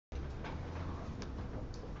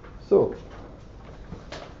So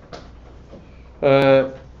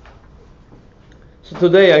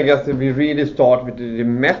today I guess we really start with the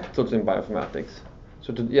methods in bioinformatics.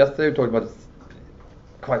 So yesterday we talked about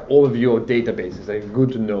quite overview of databases that are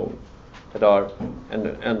good to know, that are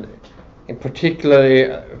and in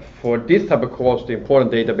particular for this type of course the important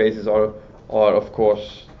databases are of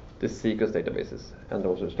course the sequence databases and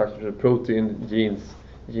also structural protein, genes,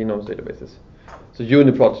 genomes databases. So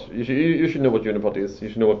UniProt, you should know what UniProt is, you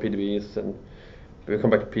should know what PDB is, and we'll come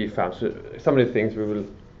back to PFAM. So some of the things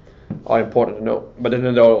are important to know, but then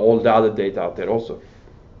there are all the other data out there also.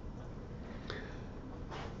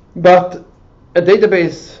 But a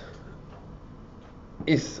database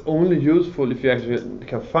is only useful if you actually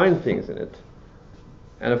can find things in it.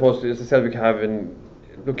 And of course, as I said, we can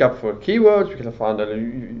look up for keywords, we can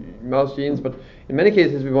find mouse genes, but in many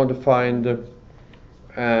cases we want to find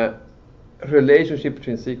a relationship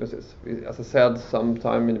between sequences. As I said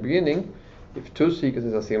sometime in the beginning, if two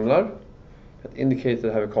sequences are similar, that indicates that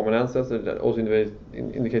they have a common ancestor, that also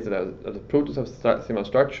indicates that the proteins have similar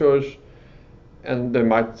structures, and they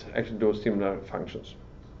might actually do similar functions.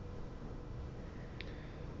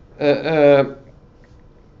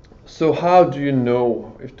 So how do you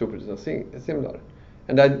know if two proteins are similar?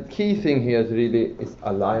 And the key thing here is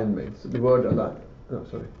alignment. So the word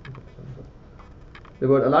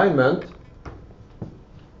alignment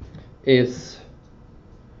is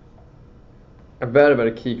a very,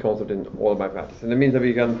 very key concept in all bioinformatics, and it means that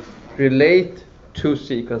we can relate two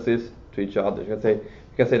sequences to each other. You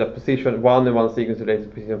can say that position 1 in one sequence relates to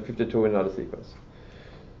position 52 in another sequence.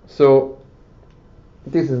 So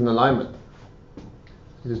this is an alignment.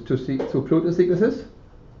 This is two protein sequences,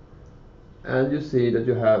 and you see that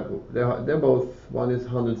they're both, one is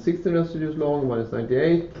 116 residues long, one is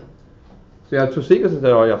 98. So you have two sequences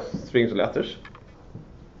that are just strings of letters.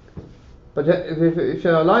 But if you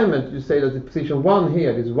have alignment, you say that the position 1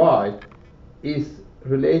 here, this Y, is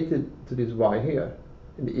related to this Y here,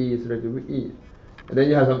 and the E is related to E. And then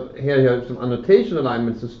you have some annotation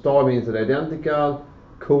alignments. So star means that they're identical,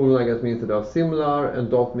 colon I guess means that they are similar, and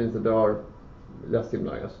dot means that they are less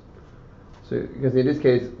similar, I guess. So you can see in this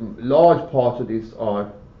case, large parts of these are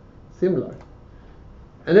similar.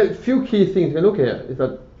 And a few key things you can look at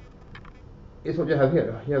here is what you have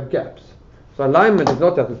here. You have gaps. So alignment is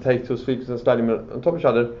not just to take two sequences and slide them on top of each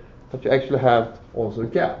other, but you actually have also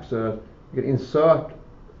gaps. So you can insert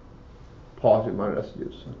parts of my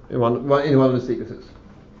residues in one of the sequences,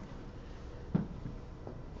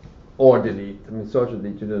 or delete. I mean, search and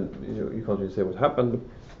delete. You can't really say what happened. But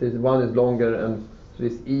this one is longer, and so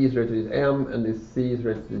this E is related to this M, and this C is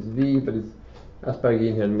related to this V, but this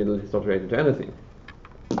asparagine here in the middle is not related to anything.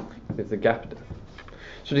 It's a gap there.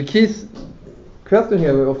 So the key question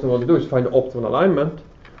here we often want to do is find the optimal alignment.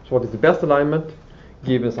 So what is the best alignment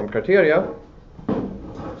given some criteria?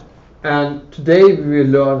 And today we will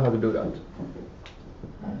learn how to do that.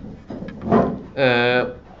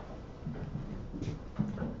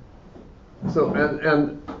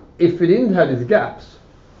 And if we didn't have these gaps,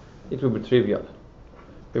 it would be trivial.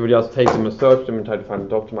 We would just take them and search them and try to find it,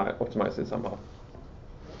 optimize it somehow.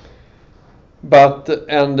 But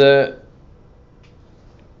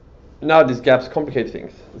now these gaps complicate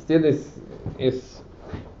things. Still, this is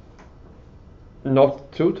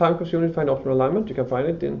not too time-consuming to find optimal alignment. You can find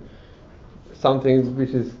it in something which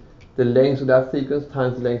is the length of that sequence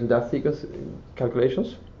times the length of that sequence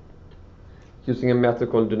calculations using a method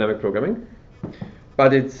called dynamic programming.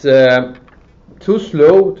 But it's too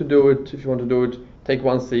slow to do it. If you want to do it, take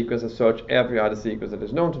one sequence and search every other sequence that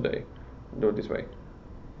is known today. Do it this way.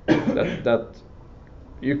 that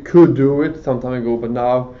you could do it some time ago, but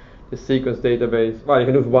now the sequence database, well, you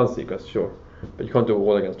can do it for one sequence, sure, but you can't do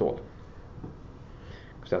all against all,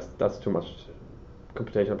 because that's too much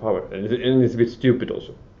computational power, and it's a bit stupid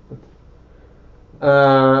also.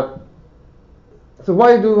 So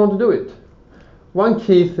why do we want to do it? One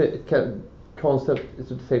key concept is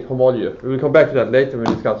to say homology. We will come back to that later when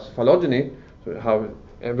we discuss phylogeny, so how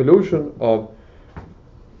evolution of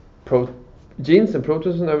genes and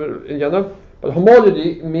proteins in general. But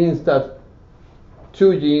homology means that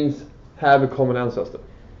two genes have a common ancestor,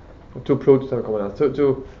 two proteins have a common ancestor,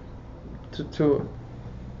 two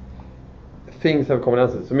things have a common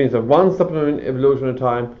ancestor. So it means that once upon an evolutionary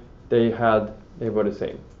time they were the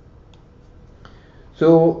same.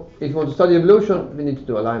 So if you want to study evolution, we need to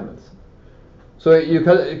do alignments. So you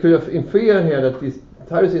could infer here that these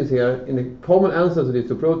tyrosines here, in the common ancestor of these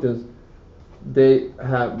two proteins, they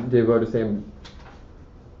were the same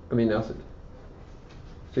amino acid.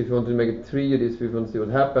 So if you want to make it 3 of this, if you want to see what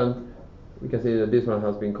happened, we can see that this one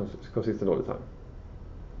has been consistent all the time.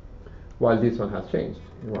 while this one has changed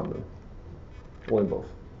in one of them, or in both.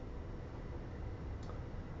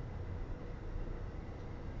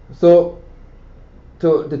 So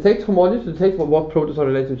to detect homology, to detect what proteins are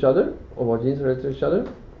related to each other, or what genes are related to each other,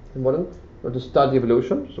 in modern, or to study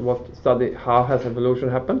evolution. So how has evolution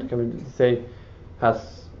happened? Can we say,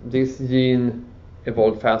 has this gene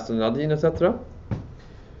evolved faster than another gene, etc.?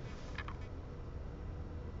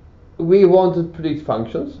 We want to predict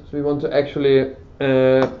functions, so we want to actually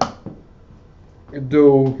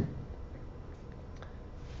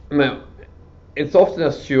it's often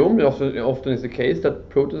assumed, often is the case, that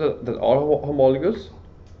proteins that are homologous,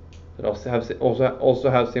 that also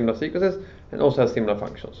have similar sequences and also have similar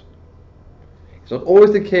functions. It's not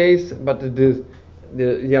always the case, but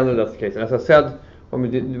generally that's the case. And as I said, when we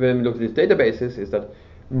look at these databases, is that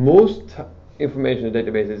most information in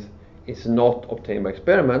databases is not obtained by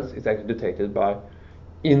experiments. It's actually detected by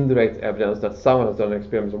indirect evidence that someone has done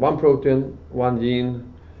experiments on one protein, one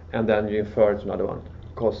gene, and then you infer it to another one,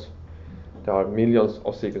 because there are millions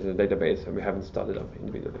of sequences in the database and we haven't studied them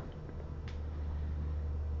individually.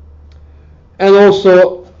 And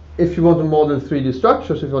also, if you want to model 3D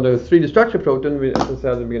structures, if you want a 3D structure protein, as I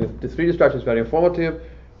said at the beginning, the 3D structure is very informative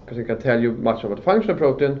because it can tell you much about the function of the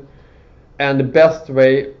protein. And the best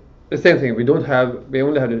way, the same thing, we only have the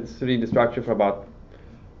 3D structure for about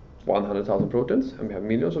 100,000 proteins, and we have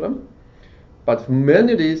millions of them. But for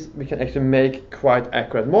many of these, we can actually make quite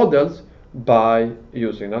accurate models by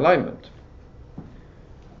using alignment.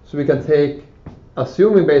 So we can take,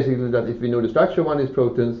 assuming basically that if we know the structure of one of these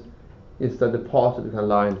proteins, is that the part that we can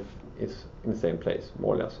align is in the same place,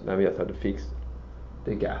 more or less. Then we just have to fix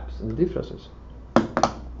the gaps and the differences.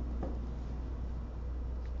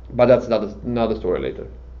 But that's another story later.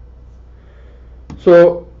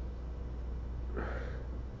 So,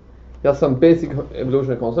 just some basic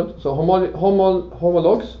evolutionary concepts. So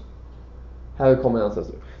homologs have a common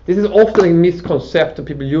ancestor. This is often a misconception.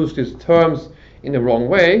 People use these terms in the wrong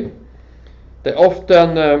way. They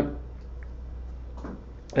often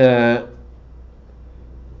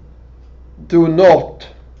do not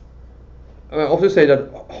often say that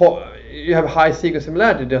you have high sequence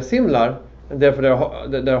similarity. They're similar, and therefore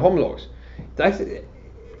they're homologs. That's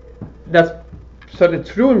certainly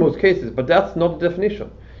true in most cases, but that's not the definition.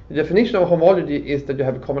 The definition of homology is that you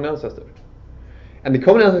have a common ancestor. And the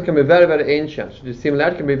common ancestor can be very, very ancient. So the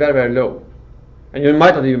similarity can be very, very low. And you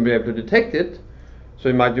might not even be able to detect it. So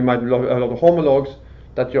you might have a lot of homologs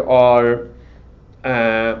that you are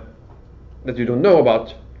that you don't know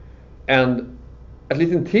about. And at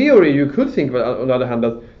least in theory, you could think about, on the other hand,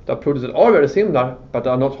 that there are proteins that are very similar but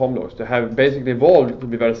are not homologs. They have basically evolved to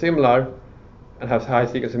be very similar and have high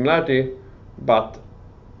sequence similarity, but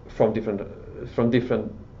from different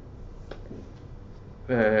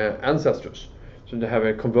ancestors. So they have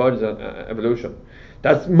a convergent evolution.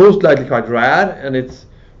 That's most likely quite rare, and it's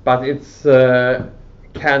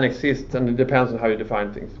can exist, and it depends on how you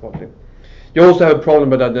define things. You also have a problem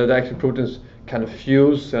with that the actual proteins kind of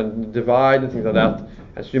fuse and divide and things like that.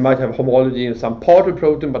 And so you might have homology in some part of the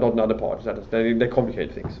protein, but not in other parts. They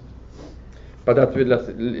complicate things. But let's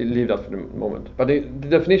leave that for the moment. But the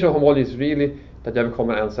definition of homology is really that you have a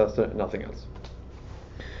common ancestor and nothing else.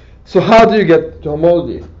 So how do you get to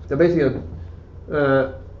homology? There are basically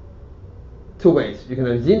two ways. You can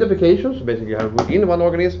have gene duplication, so basically you have within one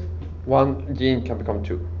organism, one gene can become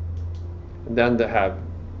two. And then they have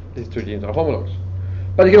these two genes are homologs.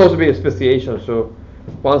 But it can also be a speciation. So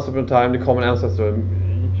once upon a time, the common ancestor,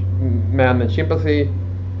 man and chimpanzee,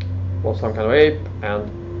 was some kind of ape, and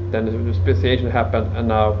then the speciation happened, and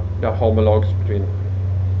now there are homologs between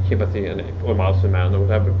chimpanzee and ape, or mouse and man, or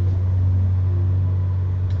whatever.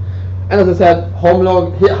 And as I said,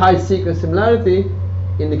 high sequence similarity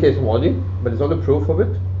indicates homology, but it's not a proof of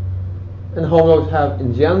it. And homologs have,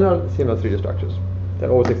 in general, similar 3D structures. There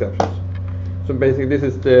are always exceptions. So basically, this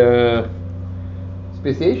is the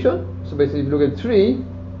speciation. So basically, if you look at 3,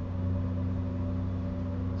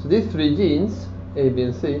 so these 3 genes, A, B,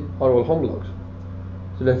 and C, are all homologs.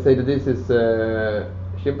 So let's say that this is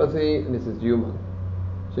chimpanzee and this is human.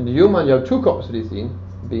 So in the human, you have 2 copies of this gene,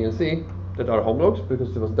 B and C, that are homologs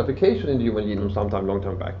because there was duplication in the human genome sometime long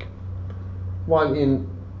time back, while in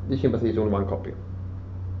the chimpanzee is only 1 copy.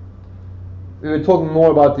 We will talk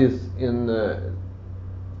more about this in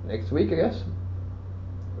next week, I guess,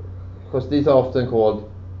 because these are often called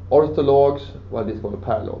orthologs, while these are called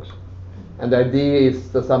paralogs. And the idea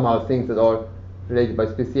is that somehow things that are related by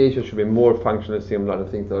speciation should be more functionally similar than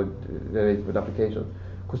things that are related with application,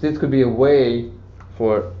 because this could be a way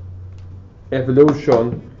for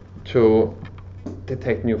evolution to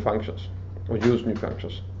detect new functions or use new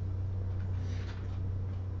functions.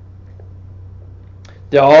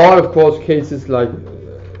 There are, of course, cases like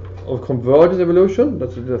of convergent evolution.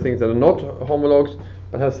 That's the things that are not homologs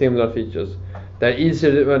but have similar features. They're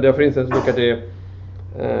easier. For instance, look at the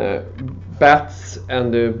bats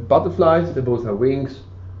and the butterflies. They both have wings,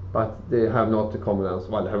 but they have not the common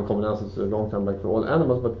ancestor. Well, they have a common ancestor a long time, like for all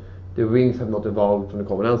animals, but the wings have not evolved from the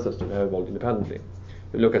common ancestor. They have evolved independently.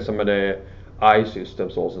 You look at some of the eye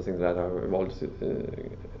systems, also things that have evolved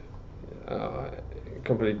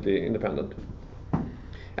completely independent.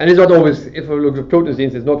 And it's not always, if we look at protein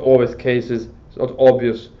genes, it's not always cases, it's not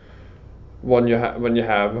obvious when you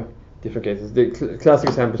have different cases. The classic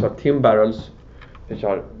examples are tin barrels, which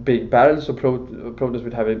are big barrels of proteins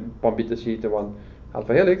which have one beta sheet and one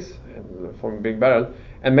alpha helix, and form a big barrel.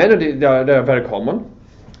 And many of these, they are very common,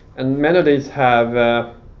 and many of these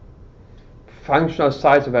have functional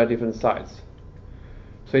sites of very different sites.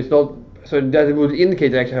 So it's not, so that would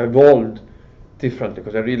indicate they actually have evolved differently,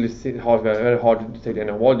 because they're really very hard to detect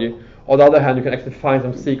any homology. On the other hand, you can actually find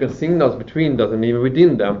some sequence signals between them and even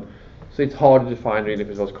within them. So it's hard to define really if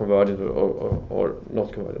it was convergent or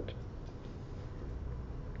not convergent.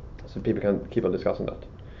 So people can keep on discussing that.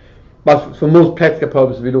 But for most practical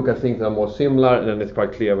purposes, we look at things that are more similar, and then it's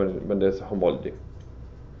quite clear when there's homology.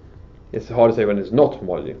 It's hard to say when it's not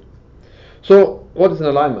homology. So what is an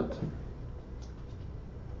alignment?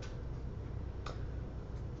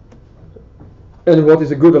 And what is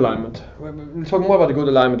a good alignment? We'll talk more about the good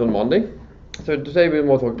alignment on Monday. So today we'll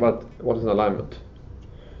more talk about what is an alignment.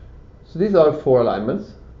 So these are 4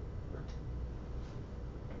 alignments.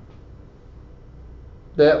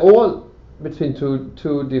 They're all between two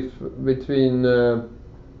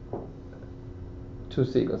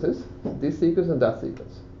sequences. This sequence and that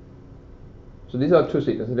sequence. So these are 2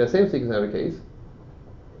 sequences. They're the same sequence in every case.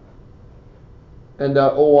 And they're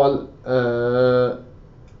all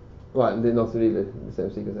well, they're not really the same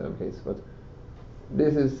sequence in every case, but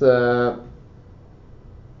this is a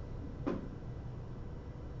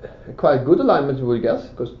quite good alignment, you would guess,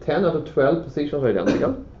 because 10 out of 12 positions are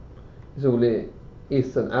identical. It's only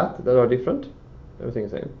is and at that are different. Everything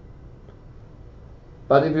is the same.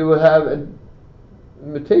 But if you would have a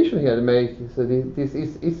mutation here to make so this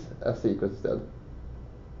is a sequence instead.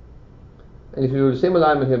 And if you do the same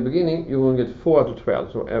alignment here at the beginning, you will get 4 out of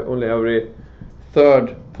 12, so only every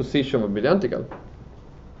third position would be identical.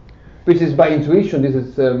 Which is, by intuition, this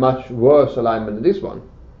is a much worse alignment than this one.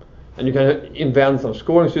 And you can invent some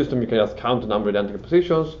scoring system. You can just count the number of identical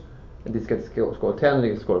positions, and this gets scored 10 and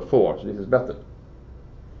this gets scored 4, so this is better.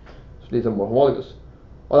 So these are more homologous.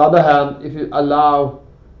 On the other hand, if you allow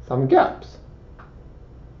some gaps,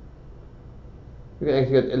 you can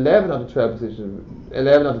actually get 11 out of 12 positions.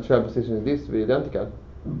 11 out of 12 positions in this will be identical.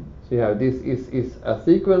 So you have this is a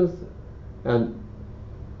sequence, and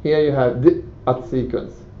here you have the at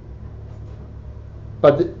sequence.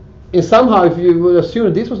 But in somehow, if you would assume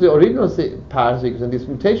that this was the original pair sequence and this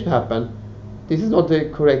mutation happened, this is not the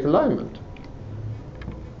correct alignment.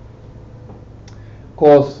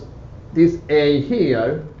 Because this A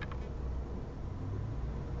here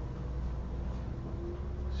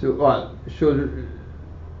should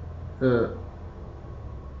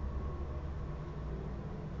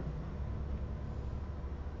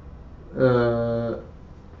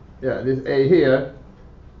yeah, this A here,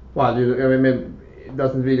 well, it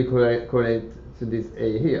doesn't really correlate to this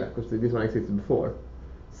A here, because this one existed before.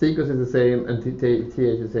 Sequence is the same and TH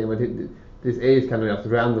is the same, but this A is kind of just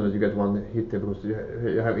random that you get one hit there, because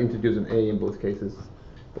you have introduced an A in both cases,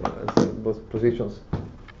 both positions.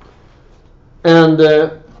 And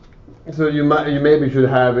so you maybe should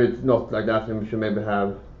have it not like that. You should maybe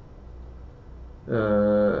have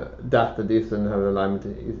that and this, and have an alignment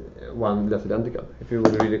is one less identical. If you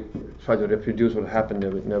would really try to reproduce what happened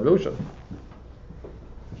in evolution.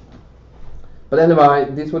 But anyway,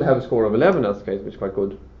 this would have a score of 11 in this case, which is quite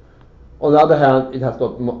good. On the other hand, it has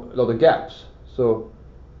got a lot of gaps, so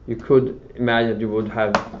you could imagine you would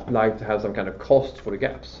like to have some kind of cost for the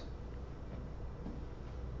gaps.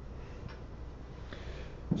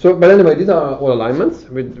 So, but anyway, these are all alignments.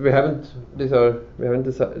 We haven't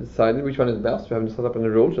decided which one is best. We haven't set up any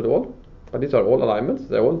rules at all. But these are all alignments.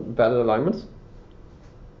 They're all valid alignments.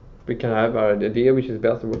 We can have our idea which is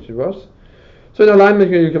best and which is worse. So in alignment,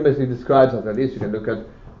 you can basically describe something like this. You can look at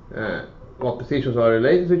what positions are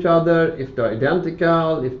related to each other, if they're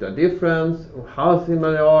identical, if they're different, how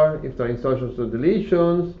similar they are, if they're insertions or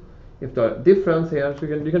deletions, if there are difference here. So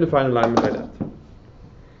you can define alignment like that.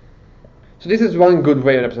 So this is one good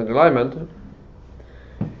way of representing alignment.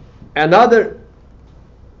 Another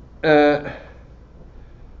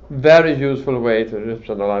very useful way to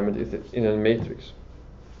represent alignment is in a matrix.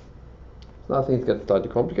 now things get slightly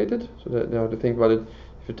complicated. So you have to think about it.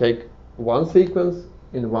 If you take one sequence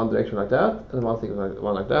in one direction like that, and one sequence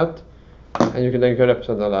like that, and you can then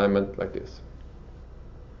represent the alignment like this.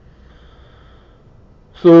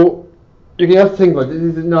 So you can just think about this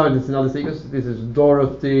is another sequence. This is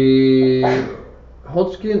Dorothy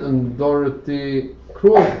Hodgkin and Dorothy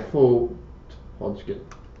Crawford Hodgkin.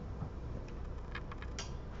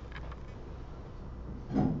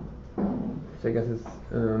 So I guess it's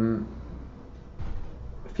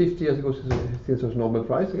 50 years ago since it was Nobel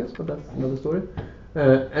Prize, I guess, but that's another story.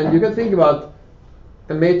 And you can think about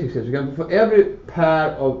a matrix here. So you can, for every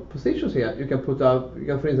pair of positions here, you can put out. You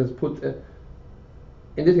can, for instance, put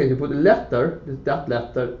in this case you put a letter, that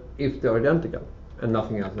letter, if they're identical, and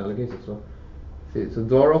nothing else in other cases. So see, so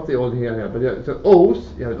Dorothy all here, but yeah, so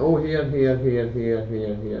O's you have an O here, here, here, here,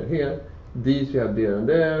 here, here, here. D's you have there and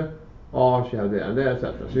there. R's you have there and there,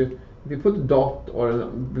 etc. So if you put a dot or a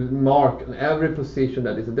mark on every position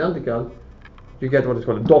that is identical, you get what is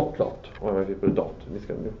called a dot plot, or if you put a dot in this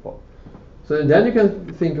kind of plot. So then you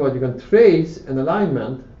can think about, you can trace an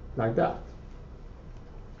alignment like that.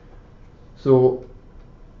 So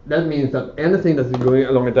that means that anything that is going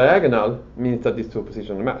along a diagonal means that these two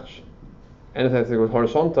positions match. Anything that goes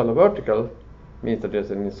horizontal or vertical means that there's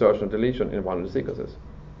an insertion or deletion in one of the sequences.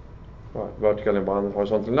 Right, vertical in one,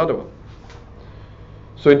 horizontal in another one.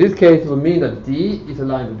 So in this case it will mean that D is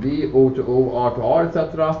aligned to D, O to O, R to R,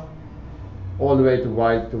 etc. all the way to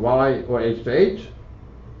Y or H to H.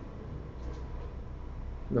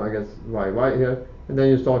 No, I guess Y here. And then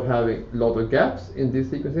you start having a lot of gaps in this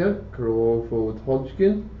sequence here, Crawford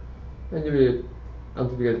Hodgkin, and you will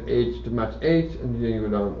until you get H to match H, and then you go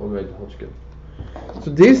down all the way to Hodgkin.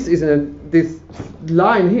 So this is this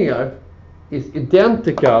line here is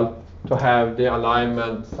identical to have the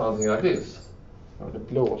alignment something like this. Oh, the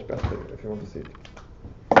blue is better if you want to see it.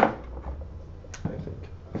 I think.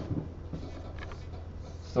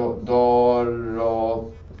 So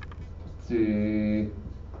Dorothy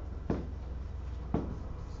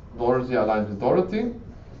aligned to Dorothy,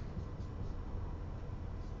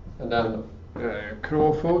 and then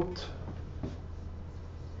Crawford,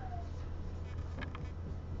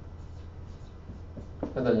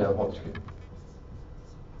 and then you have Hodgkin.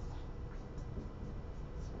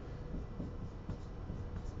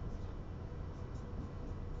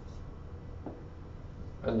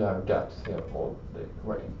 And you have gaps here all the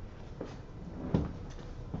way.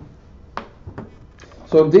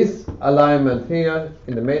 So this alignment here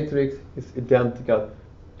in the matrix is identical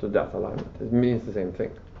to that alignment. It means the same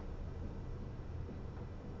thing.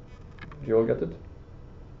 Do you all get it?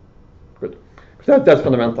 Good. That's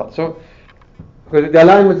fundamental. So the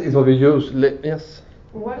alignment is what we use. Yes?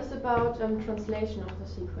 What is about translation of the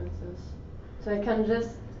sequences? So I can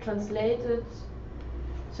just translate it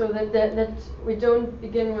so that we don't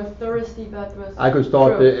begin with Dorothy but with I could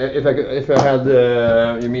start if I had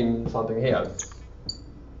you mean something here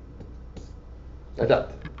like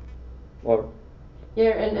that, or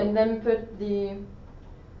here and then put the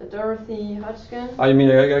Dorothy Hodgkin. I mean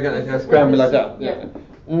I can scramble like that. Yeah.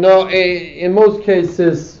 No, in most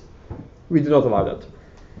cases we do not allow that,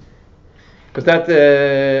 because that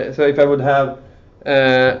so if I would have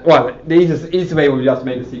well, the easy way would just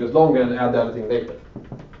make the sequence longer and add everything later.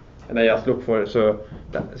 And I just look for it. So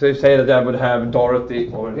you say that I would have Dorothy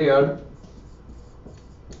over here,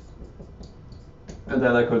 and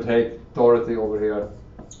then I could take Dorothy over here,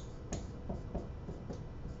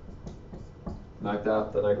 like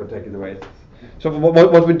that, and I could take it away. So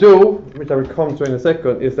what we do, which I will come to in a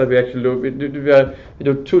second, is that we actually we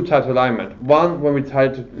do two types of alignment. One, when we try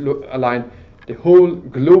to align the whole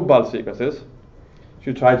global sequences. So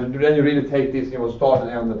you try to then you really take this, you know, start and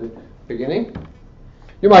end at the beginning.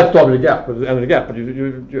 You might start with a gap, with the end of the gap, but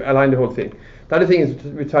you align the whole thing. The other thing is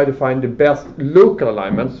we try to find the best local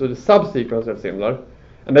alignment, so the subsequences are similar,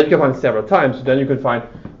 and then you can find several times. So then you can find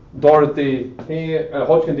Dorothy here,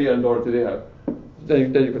 Hodgkin there, and Dorothy there.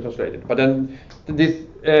 Then you can translate it. But then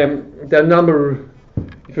the number,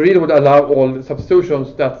 if you really would allow all the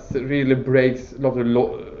substitutions, that really breaks a lot of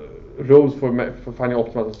rules for finding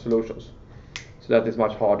optimal solutions. So that is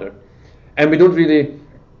much harder, and we don't really.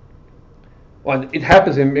 Well, it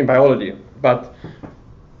happens in biology, but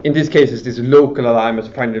in these cases, this local alignment,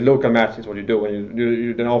 finding the local match is what you do, and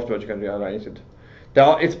you then afterwards you can rearrange it.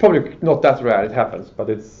 It's probably not that rare, it happens,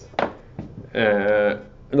 but it's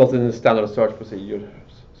not in the standard search procedure.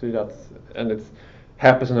 So it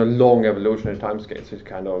happens in a long evolutionary timescale, so it's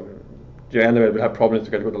kind of, you anyway will have problems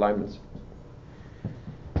to get good alignments.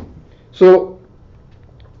 So,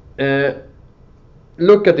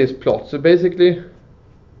 look at this plot. So basically,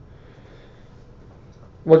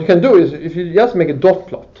 what you can do is if you just make a dot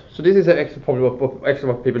plot. So this is actually probably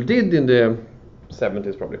what people did in the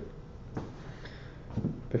 70s, probably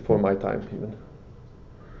before my time even.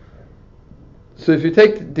 So if you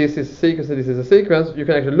take this is a sequence and this is a sequence, you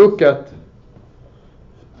can actually look at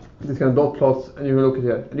this kind of dot plots, and you can look at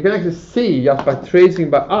here, and you can actually see just by tracing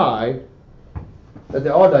by eye that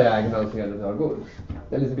there are diagonals here that are good.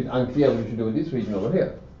 Then it's a bit unclear what you should do in this region over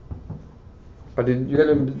here. But you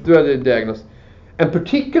can do the diagonals. And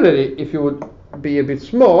particularly if you would be a bit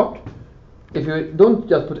smart, if you don't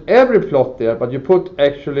just put every plot there, but you put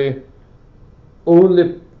actually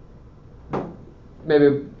only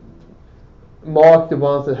maybe mark the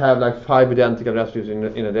ones that have like 5 identical residues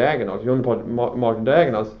in a diagonal. If you only put mark the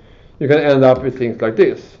diagonals, you can end up with things like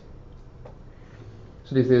this.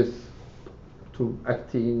 So this is to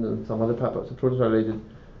actine and some other peppers, the proteins are related.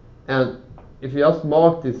 And if you just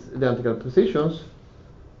mark these identical positions,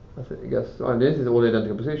 I guess, and this is all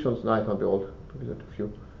identical positions, no, it can't be all, because there's a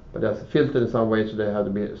few, but that's filtered in some way so they have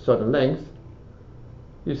to be a certain length.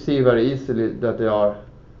 You see very easily that they are,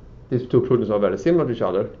 these two proteins are very similar to each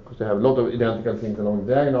other, because they have a lot of identical things along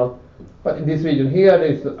the diagonal. But in this region here,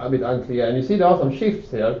 it's a bit unclear, and you see there are some shifts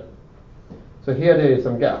here. So here there is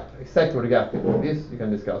some gap, exactly where the gap is. This you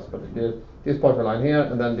can discuss, but this part of the line here,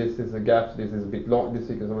 and then this is a gap, so this is a bit long, this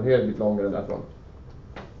sequence over here is a bit longer than that one.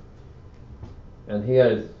 And here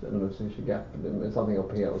is, I don't know, there's a gap, there's something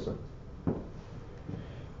up here also.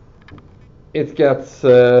 It gets,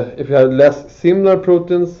 if you have less similar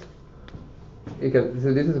proteins, it gets,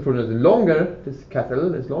 so this is a protein that's longer, this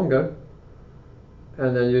cattle is longer,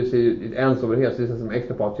 and then you see it ends over here, so this has some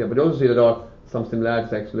extra parts here, but you also see that there are some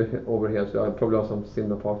similarities actually over here, so I probably have some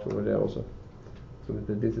similar parts over there also. So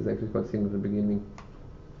this is actually quite similar to the beginning.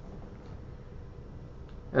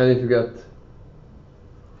 And if you get,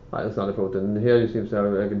 that's another protein, and here you seem to have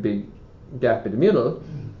like a big gap in the middle.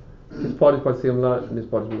 This part is quite similar, and this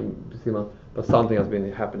part is similar, but something has been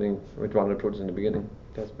happening with one of the proteins in the beginning.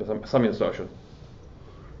 There's been some insertion.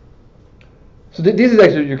 So this is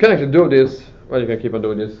actually, you can actually do this, well, you can keep on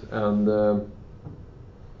doing this, and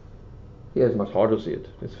here it's much harder to see it.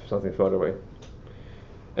 It's something further away.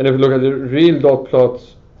 And if you look at the real dot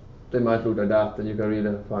plots, they might look like that, and you can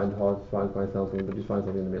really find something, but you find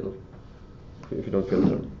something in the middle if you don't filter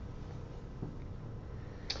them.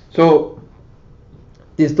 So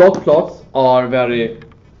these dot plots are very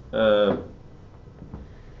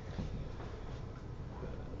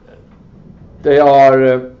they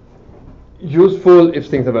are useful if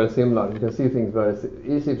things are very similar. You can see things very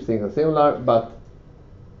easy if things are similar, but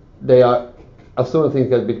they are, as soon as things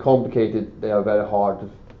get a bit complicated, they are very hard to,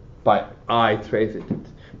 by eye trace it.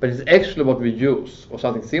 But it's actually what we use, or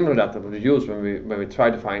something similar to that we use when we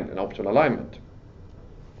try to find an optimal alignment.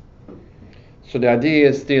 So the idea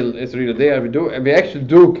is still is really there. We actually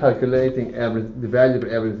do calculating the value of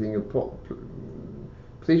every single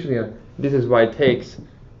position here. This is why it takes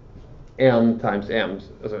n times m,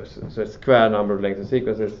 so a square number of lengths of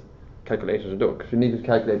sequences calculations to do, because you need to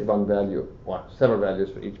calculate one value or several values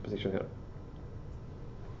for each position here.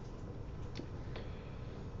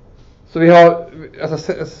 So we have,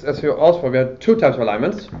 as you asked for, we have two types of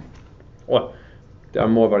alignments. Well, there are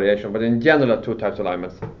more variation, but in general there are two types of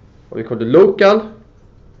alignments. What we call the local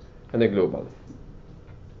and the global.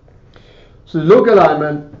 So the local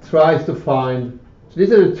alignment tries to find, so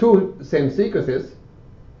these are the two same sequences,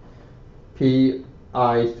 PI3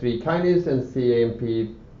 kinase and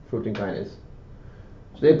CAMP protein kinase.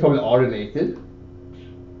 So they probably are related.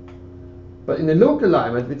 But in the local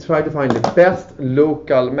alignment, we try to find the best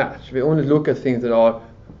local match. We only look at things that are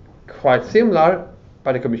quite similar,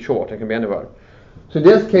 but it can be short, it can be anywhere. So in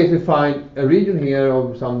this case, we find a region here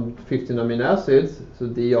of some 15 amino acids, so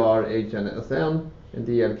DR, HNSN, and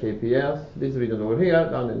DLKPS. This region over here,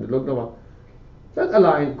 down in the local one, that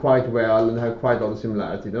align quite well and have quite a lot of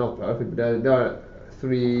similarity. They're not perfect, but there are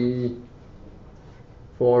 3,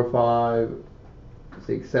 4, 5,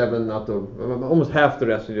 6, 7 out of almost half the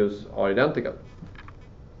residues are identical.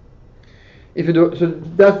 If you do so,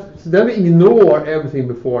 then we ignore everything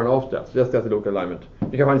before and after that. So that's the local alignment.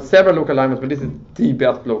 You can find several local alignments, but this is the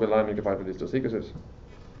best local alignment you can find for these two sequences.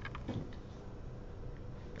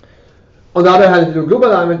 On the other hand, if you do global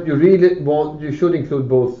alignment, you should include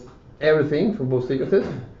everything from both sequences.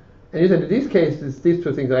 And you said in these cases, these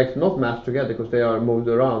two things are actually not matched together because they are moved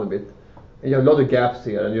around a bit. And you have a lot of gaps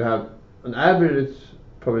here, and you have on average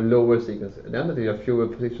probably lower sequence identity. You have fewer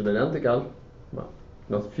positions identical. Well,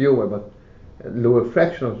 not fewer, but a lower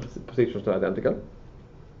fraction of positions that are identical.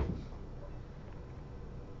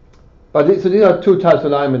 But so these are two types of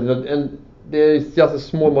alignment, and there is just a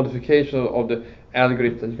small modification of the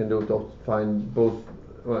algorithm that you can do to find both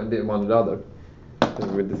well, the one or the other. That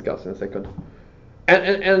we'll discuss in a second.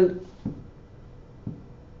 And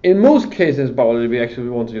in most cases in biology, we actually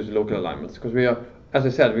want to use local alignments because we are, as I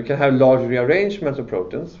said, we can have large rearrangements of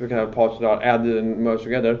proteins. We can have parts that are added and merged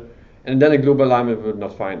together, and then a global alignment would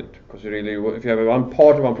not find it because you really, if you have one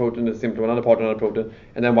part of one protein that's similar to another part of another protein,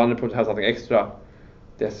 and then one protein has something extra,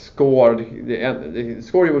 the score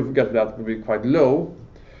you would get for that would be quite low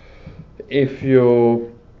if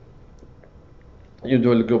you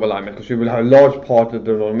do a global alignment because you will have a large part that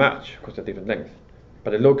do not match because they're different lengths,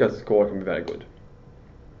 but the local score can be very good.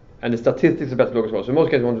 And the statistics are better local score. So in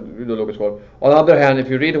most cases, you want to do local score. On the other hand, if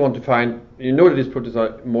you really want to find, you know that these proteins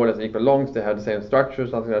are more or less equal lengths, they have the same structure,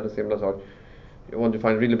 something like the similar sort. You want to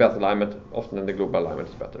find really best alignment, often then the global alignment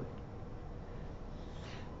is better.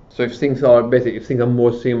 So if things are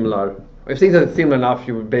more similar, if things are similar enough,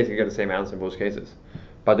 you will basically get the same answer in both cases.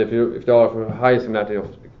 But if they are for high similarity,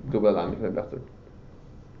 of global alignment is better.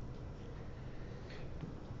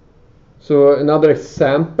 So another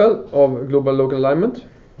example of global local alignment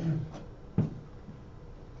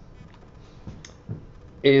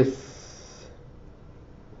is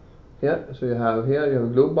here. So you have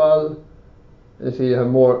global. You see you have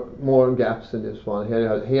more gaps in this one.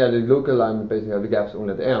 Here the local alignment basically have the gaps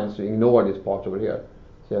only at the end, so you ignore this part over here.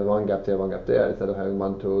 So you have one gap there, one gap there, instead of having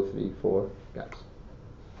 1, 2, 3, 4 gaps.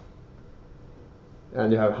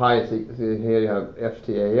 And you have high. So here you have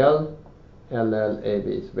FTAL, LL,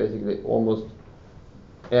 AB. So basically almost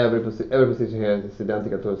every position here is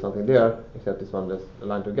identical to something there, except this one that's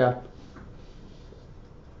aligned to a gap.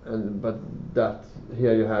 But that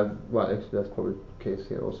here you have, well, actually that's probably the case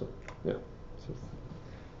here also. Yeah.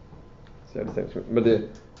 So the same, but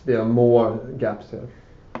there are more gaps here.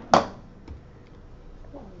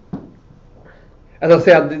 As I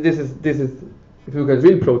said, this is if you look at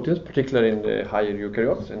real proteins, particularly in the higher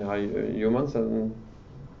eukaryotes, in higher humans and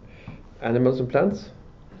animals and plants,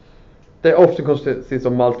 they often consist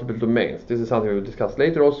of multiple domains. This is something we will discuss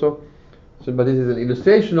later also. But this is an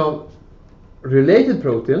illustration of related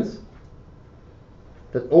proteins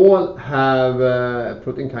that all have a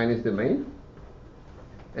protein kinase domain.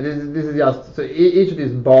 And this is just, so each of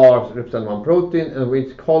these bars represent one protein, and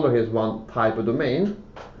each color here is one type of domain.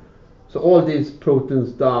 So all these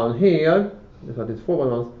proteins down here, these 4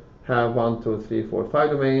 ones, have 1, 2, 3, 4, 5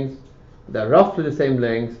 domains. They're roughly the same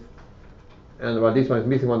length. And well, this one is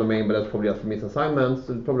missing one domain, but that's probably just for misassignments.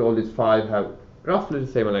 So probably all these 5 have roughly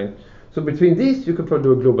the same length. So between these, you could probably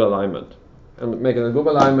do a global alignment and make a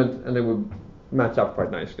global alignment, and they would match up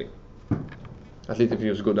quite nicely. At least if you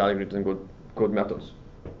use good algorithms and good methods.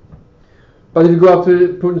 But if you go up to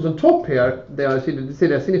the proteins on top here, they are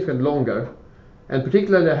significantly longer, and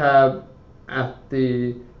particularly they have at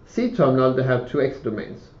the C terminal they have 2 X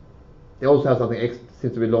domains. They also have something X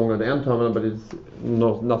seems to be longer than the N terminal, but it's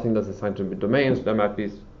nothing that's assigned to domains. There might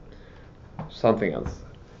be something else,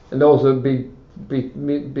 and also a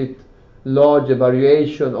bit larger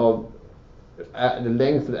variation of the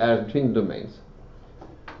length of the area between the domains.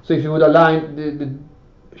 So if you would align the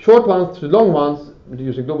short ones to the long ones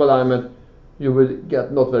using global alignment, you would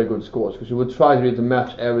get not very good scores because you would try really to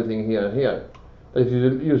match everything here and here. But if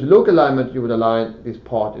you use local alignment, you would align this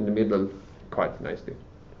part in the middle quite nicely,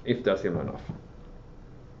 if they're similar enough.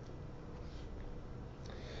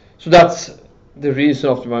 So that's the reason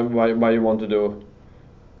of why you want to do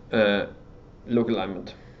local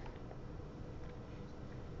alignment.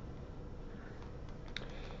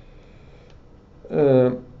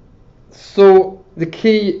 So the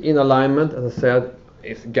key in alignment, as I said,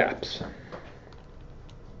 is gaps.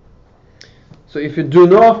 So if you do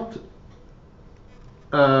not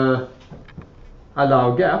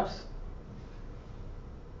allow gaps,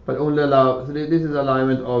 but only allow, so this is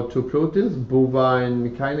alignment of 2 proteins,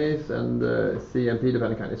 bovine kinase and CMP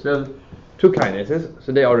dependent kinase. There are 2 kinases,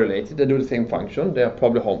 so they are related. They do the same function. They are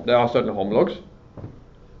probably they are certainly homologs.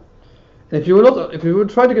 And if you would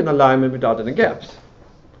try to get an alignment without any gaps,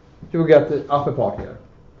 you will get the upper part here,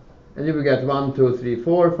 and you will get 1, 2, 3,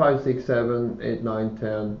 4, 5, 6, 7, 8, 9,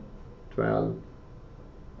 10, 12,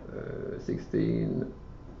 16,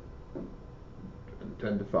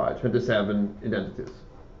 25, 27 identities.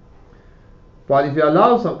 But if you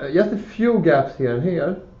allow just a few gaps here and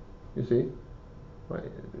here, you see,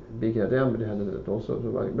 big here then, but they had that also, so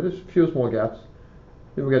but there's a few small gaps,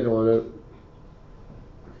 you will get an order.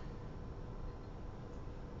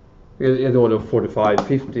 In the order of 45,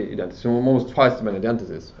 50 identities, so almost twice as many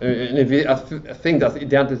identities. And if we think that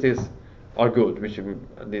identities are good, which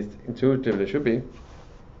at least intuitively should be,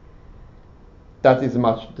 that is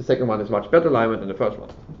the second one is much better alignment than the first one.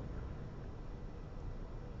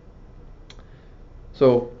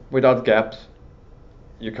 So without gaps,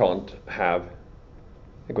 you can't have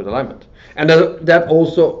a good alignment. And that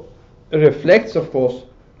also reflects, of course,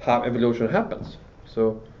 how evolution happens.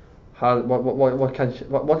 So, what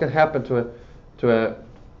can happen to a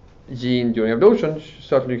gene during evolution?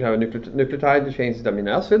 Certainly, you can have a nucleotide that changes the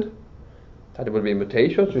amino acid. That will be a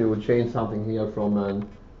mutation, so you will change something here from an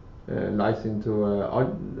lysine to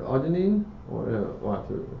arginine, or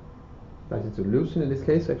to lysine to leucine in this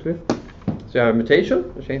case, actually. So you have a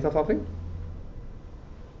mutation, you change something.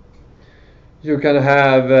 You can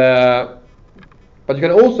have, but you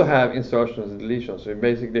can also have insertions and deletions. So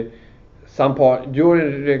basically, some part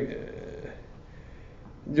during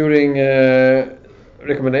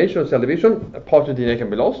recombination of cell division, a part of the DNA can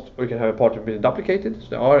be lost, or you can have a part of it being duplicated. So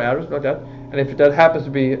there are errors like that. And if that happens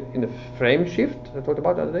to be in the frame shift I talked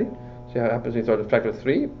about the other day, so it happens to insert a factor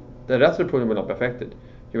 3, the rest of the protein will not be affected.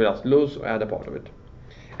 You will just lose or add a part of it.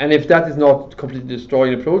 And if that is not completely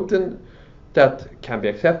destroying the protein, that can be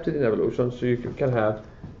accepted in evolution. So you can have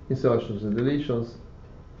insertions and deletions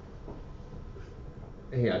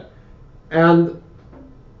here. And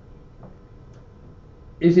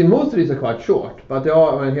you see, most of these are quite short, but there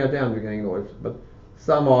are, here at the end we can ignore it, but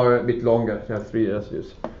some are a bit longer, they have 3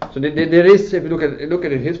 residues. So there is, if you look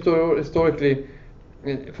at it historically,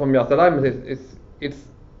 from just alignment, it's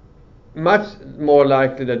much more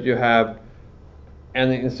likely that you have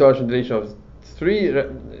an insertion deletion of 3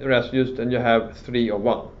 residues than you have 3 or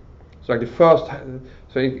 1. So like the first,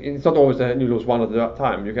 so it's not always that you lose one at a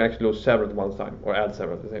time. You can actually lose several at one time, or add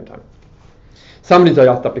several at the same time. Some of these are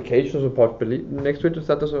just applications of parts next to it,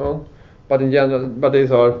 etc. so on. But in general,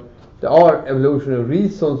 there are evolutionary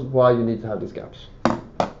reasons why you need to have these gaps,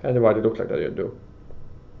 and why they look like that you do.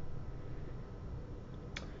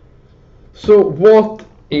 So what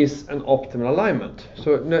is an optimal alignment?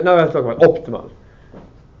 So now let's talk about optimal.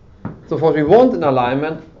 So first we want an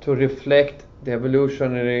alignment to reflect the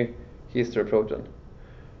evolutionary history of protein.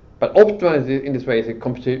 But optimal in this way is a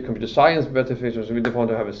computer science definition, so we want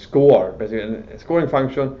to have a score, basically a scoring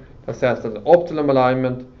function that says that the optimal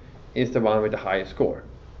alignment is the one with the highest score.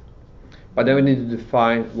 But then we need to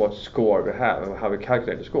define what score we have and how we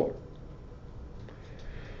calculate the score.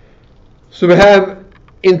 So we have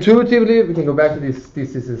intuitively, we can go back to this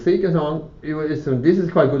is a sequence on. So this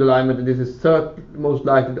is quite good alignment, and this is most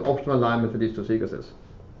likely the optimal alignment for these 2 sequences.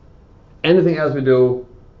 Anything else we do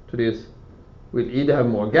to this will either have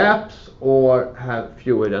more gaps or have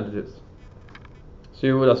fewer identities. So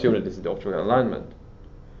you would assume that this is the optimal alignment.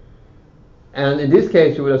 And in this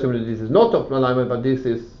case, you would assume that this is not optimal alignment, but this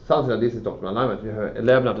is something like this is the optimal alignment. You have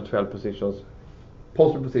 11 out of 12 positions,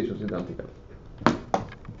 possible positions identical.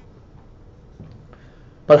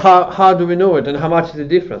 But how do we know it, and how much is the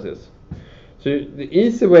differences? So the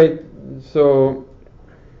easy way,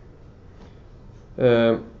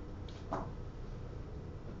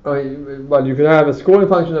 well, you can have a scoring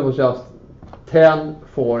function that was just 10,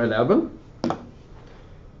 4, 11.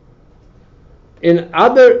 In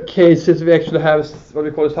other cases, we actually have what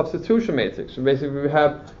we call a substitution matrix. So basically, we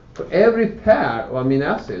have for every pair of amino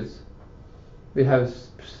acids, we have a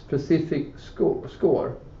specific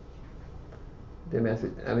score. The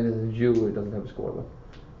message, I mean, it's a Jew, it doesn't have a score,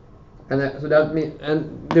 but so that means,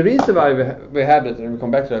 and the reason why we have it, and we'll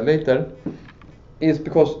come back to that later, is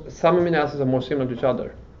because some amino acids are more similar to each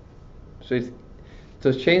other. So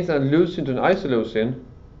to change a leucine to an isoleucine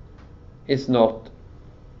is not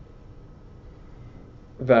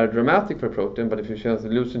very dramatic for a protein, but if you change the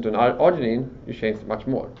leucine to an arginine, you change it much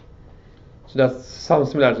more. So that's some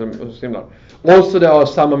similar. Also, there are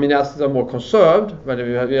some amino acids that are more conserved, but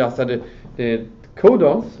we have studied the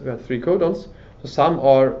codons. We have 3 codons. So some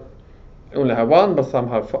only have 1, but some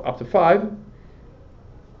have up to 5.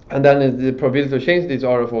 And then the probability to change these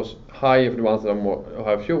are, of course, higher for the ones that are more or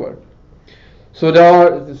have fewer. So there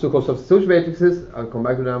are the so-called substitution matrices. I'll come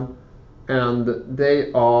back to them, and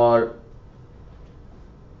they are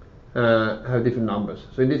have different numbers.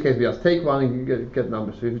 So in this case, we just take one and get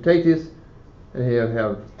numbers. So if you take this, and here we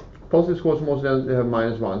have positive scores, most of them they have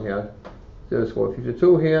 -1 here. So you have a score of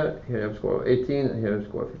 52 here. Here you have a score of 18, and here you have a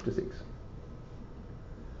score of 56.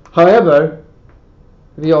 However,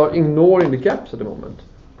 we are ignoring the gaps at the moment.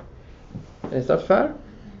 Is that fair?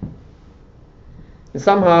 And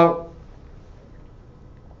somehow,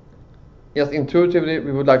 just intuitively,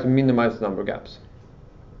 we would like to minimize the number of gaps.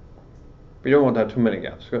 We don't want to have too many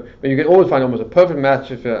gaps. But you can always find almost a perfect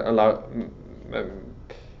match if you allow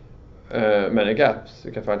many gaps.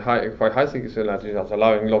 You can find quite high similarity, just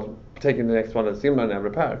allowing taking the next one that's similar in every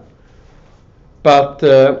pair. But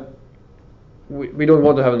we don't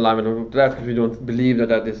want to have an alignment of that because we don't believe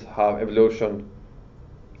that is how evolution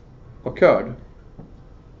occurred.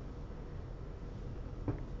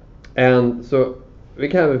 And so we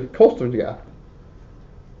can have a cost of the gap.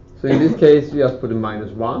 So in this case, you just put a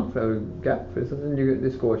 -1 for every gap, for instance, and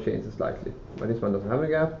the score changes slightly. But this one doesn't have a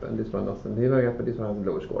gap, and this one doesn't have a gap, but this one has a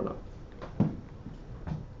lower score now.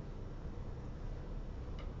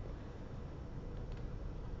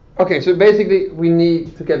 Okay, so basically we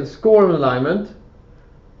need to get a score on alignment.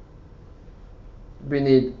 We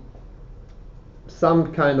need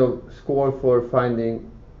some kind of score for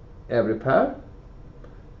finding every pair,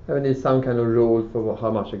 and we need some kind of rule for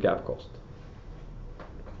how much a gap costs.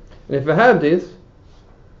 And if we have this,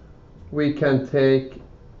 we can take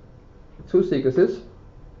two sequences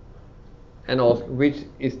and ask which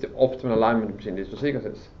is the optimal alignment between these two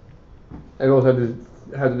sequences. And we also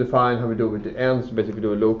have to define how we do with the ends, basically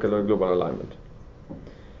do a local or global alignment.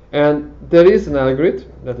 And there is an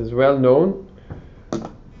algorithm that is well known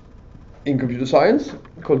in computer science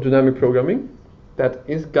called dynamic programming that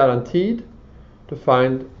is guaranteed to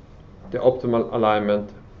find the optimal alignment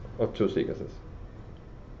of two sequences.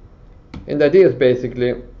 And the idea is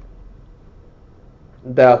basically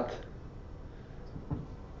that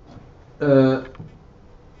well,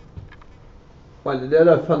 there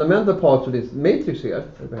are fundamental parts of this matrix here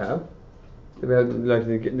that we have. So we have like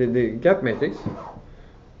the gap matrix.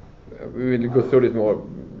 We will go through this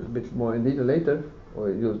a bit more in detail later, or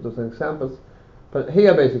use those examples. But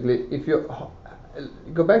here, basically, if you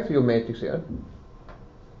go back to your matrix here,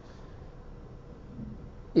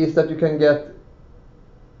 is that you can get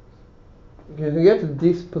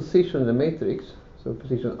this position in the matrix, so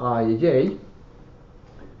position I, J,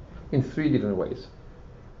 in three different ways.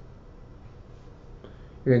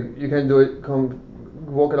 You can do it,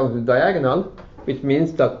 walk along the diagonal, which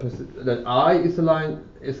means that I is aligned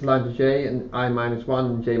to J, and I minus 1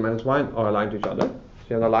 and J minus 1 are aligned to each other. So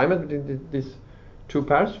you have an alignment between these two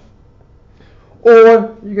pairs.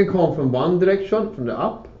 Or you can come from one direction, from the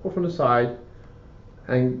up or from the side,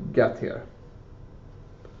 and get here.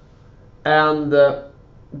 And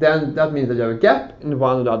then that means that you have a gap in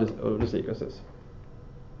one of the sequences.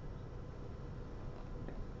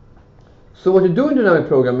 So what you do in dynamic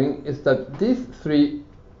programming is that these three,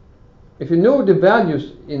 if you know the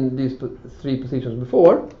values in these three positions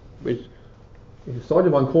before, which if you start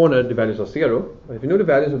in one corner, the values are 0. But if you know the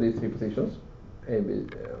values of these three positions,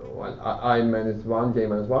 I minus 1, J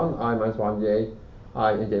minus 1, I minus 1, J,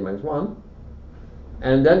 I and J minus 1.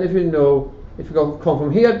 And then if you come from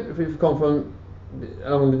here, if you come from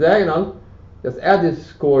along the diagonal, just add this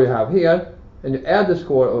score you have here, and you add the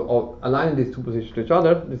score of aligning these two positions to each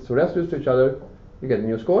other, these two residues to each other, you get a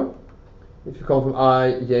new score. If you come from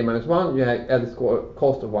I, J minus 1, you add the score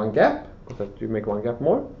cost of one gap, because you make one gap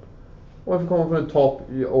more. Or if you come from the top,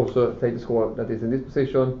 you also take the score that is in this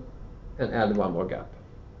position and add one more gap.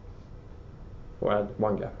 Or add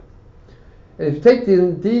one gap. And if you take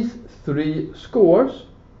these three scores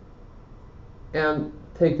and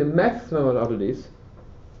take the maximum out of these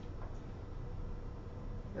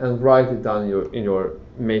and write it down in your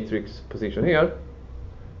matrix position here,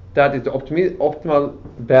 that is the optimal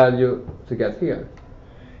value to get here.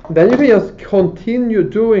 Then you can just continue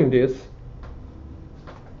doing this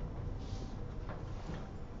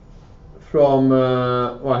from,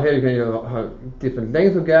 well, here you can have different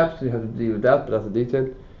lengths of gaps, you have to deal with that, but that's a detail.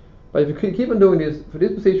 But if you keep on doing this for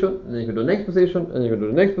this position, and then you can do the next position, and you can do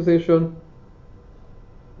the next position,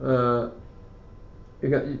 then you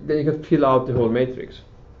can fill out the whole matrix.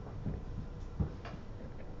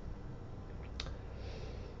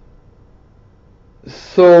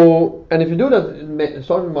 So, and if you do that,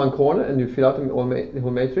 start in one corner and you fill out the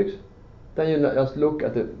whole matrix, then you just look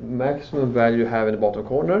at the maximum value you have in the bottom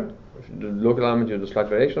corner. If you do the local alignment, you do the slight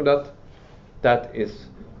variation of that. That is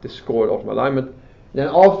the scored optimal alignment. Then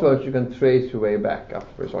afterwards, you can trace your way back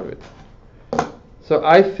after you solve it. So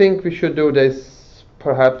I think we should do this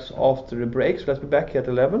perhaps after the break. So let's be back here at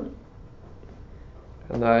 11,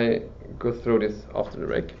 and I go through this after the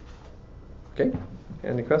break. Okay?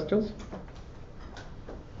 Any questions?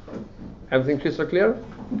 Everything crystal clear?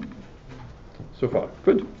 So far,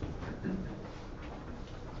 good.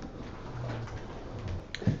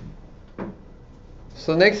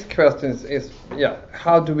 So next question is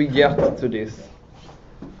how do we get to this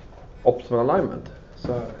optimal alignment?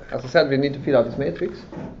 So as I said, we need to fill out this matrix.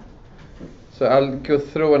 So I'll go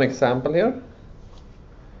through an example here,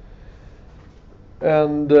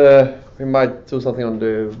 and we might do something on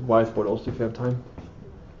the whiteboard also if we have time.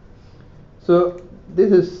 So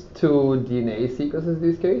this is two DNA sequences in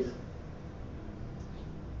this case.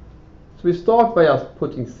 So we start by just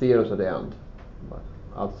putting zeros at the end,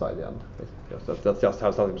 outside the end. That's just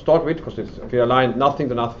have something to start with, because if you align nothing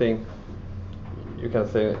to nothing, you can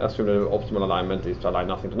say assume that the optimal alignment is to align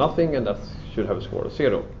nothing to nothing, and that should have a score of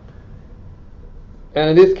 0. And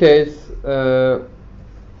in this case,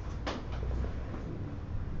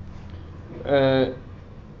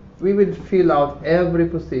 we will fill out every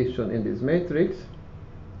position in this matrix.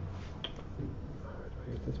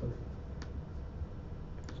 This one.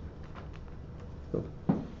 So.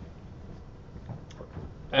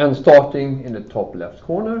 And starting in the top left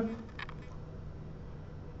corner.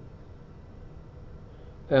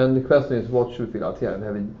 And the question is, what should we fill out here?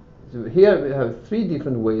 So here we have 3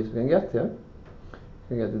 different ways we can get here.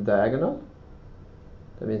 We can get the diagonal.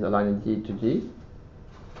 That means aligning G to G.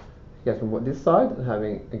 Get from this side and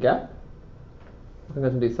having a gap. We can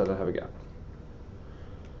get from this side and have a gap.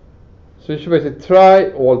 So you should basically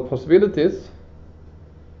try all possibilities.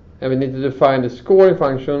 And we need to define the scoring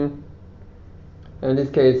function. And in this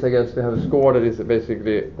case, I guess we have a score that is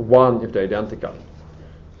basically 1 if they're identical.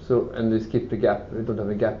 So, and we skip the gap. We don't have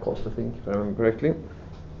a gap cost, I think, if I remember correctly.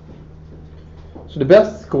 So the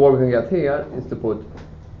best score we can get here is to put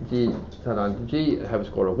G to align to G and have a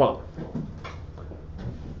score of 1.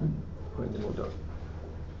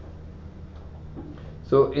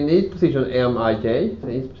 So in each position Mij, in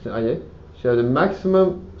each position Ij, you have the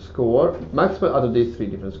maximum out of these 3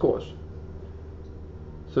 different scores.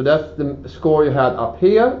 So that's the score you had up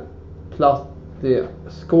here plus the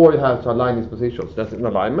score you have to align these positions. That's an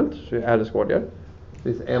alignment, so you add a score there.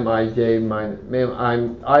 This Mij minus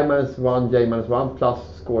I minus 1, J minus 1 plus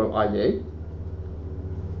score of Ij.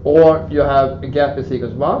 Or you have a gap is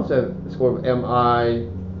equals 1, so you have a score of Mi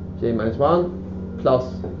J minus 1 plus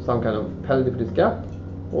some kind of penalty for this gap.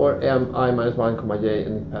 Or Mi minus 1 comma J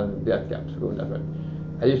and penalty for that gap, so going that way.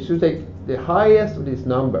 And you should take the highest of these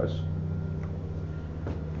numbers.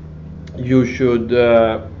 You should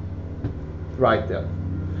write there.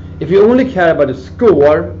 If you only care about the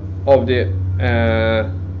score of the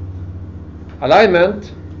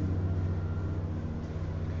alignment,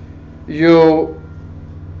 you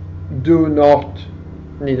do not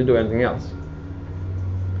need to do anything else.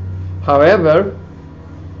 However,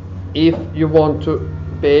 if you want to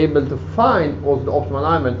be able to find also the optimal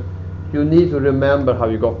alignment, you need to remember how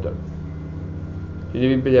you got there. You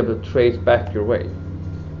need to be able to trace back your way.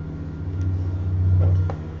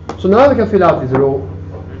 So now we can fill out this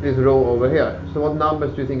row over here. So what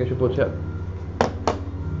numbers do you think I should put here?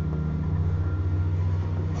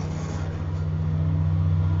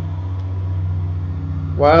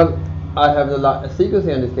 Well, I have a sequence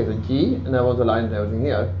here in this case of G, and I want to align everything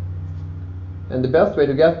here. And the best way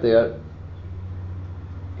to get there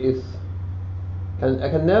is, I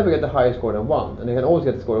can never get the higher score than 1, and I can always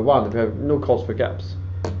get the score of 1 if you have no cost for gaps.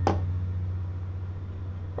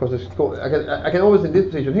 Because I can always, in this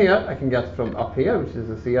position here, I can get from up here, which is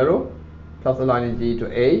a 0, plus aligning G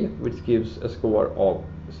to A, which gives a score of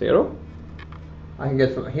 0. I can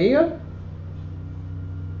get from here,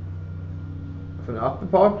 from the upper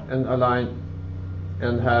part, and align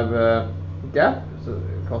and have a gap, so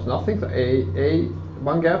it costs nothing, so A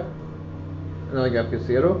 1 gap, another gap is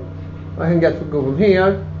 0. I can go from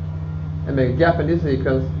here and make a gap in this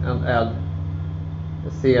sequence and add a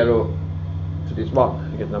 0 to this 1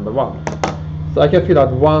 and get number 1. So I can fill out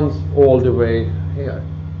 1s all the way here.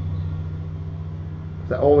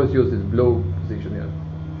 So I always use this blue position here.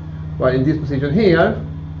 While in this position here,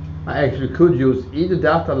 I actually could use either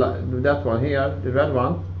that one here, the red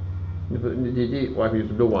one, the GG, or I could use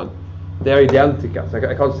the blue one. They're identical, so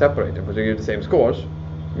I can't separate them because they give the same scores.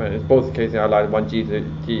 I mean, in both cases I aligned one G to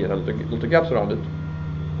G and a lot of gaps around it.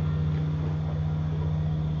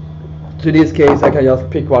 So in this case I can just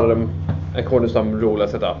pick one of them according to some rule I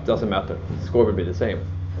set up. Doesn't matter, the score will be the same.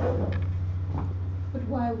 But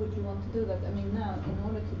why would you want to do that? I mean, now in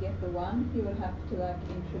order to get the 1 you would have to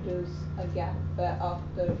introduce a gap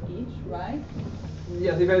after each, right?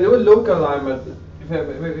 Yes, if I do a local alignment,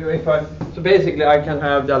 so basically I can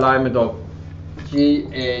have the alignment of G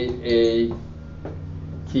A A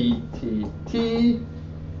T T T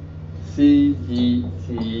C G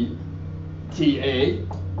T T A.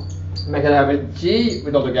 And I can have a G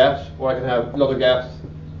with a lot of gaps, or I can have a lot of gaps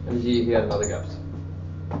and G here and other gaps.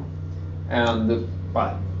 And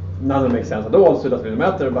well, none of them make sense at all, so it doesn't really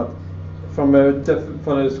matter. But from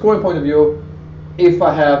a scoring point of view, if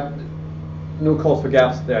I have no cost for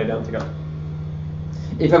gaps, they're identical.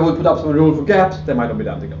 If I would put up some rule for gaps, they might not be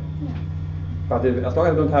identical. Yeah. But as long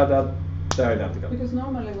as I don't have that, they're identical. Because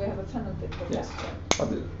normally we have a penalty for yes. gaps.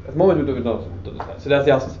 But at the moment we do not do that. So that's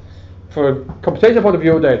just, for a computation point of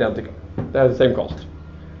view, they're identical. They have the same cost.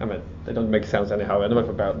 I mean, they don't make sense anyhow, anyway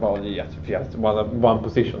for biology yet, if you have one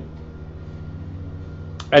position.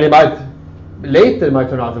 And later it might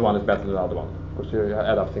turn out the one is better than the other one. because you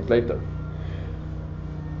add up things later.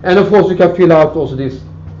 And of course you can fill out also this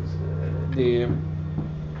the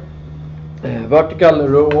vertical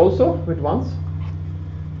row also with ones.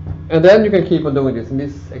 And then you can keep on doing this. In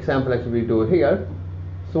this example actually we do it here.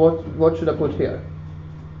 So what should I put here?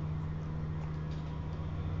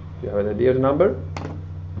 Do you have an idea of the number?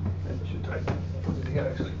 I should try to put it here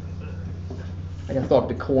actually. I can start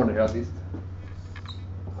the corner here at least.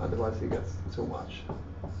 Otherwise it gets too much.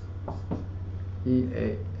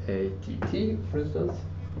 EAATT for instance.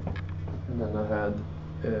 And then I had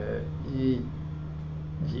EGAT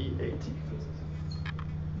for instance.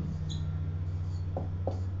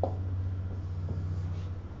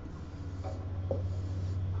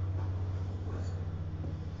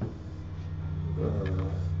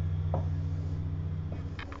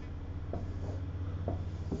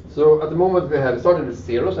 So at the moment we have started with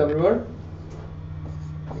zeros everywhere,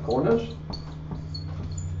 the corners.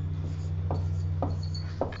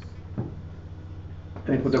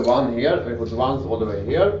 And we put the 1 here, and we put ones all the way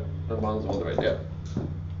here, and ones all the way there.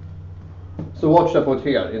 So what should I put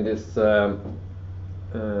here in this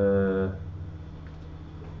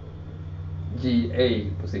GA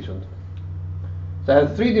position? So I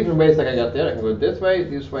have 3 different ways I can get there. I can go this way,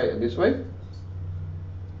 and this way.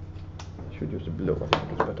 I should use the blue, I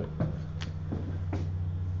think it's better.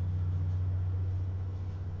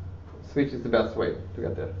 Switch is the best way to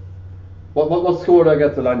get there. What score do I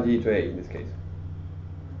get to line G to A in this case?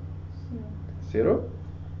 0.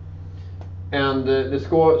 And the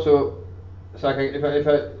score, so I can, if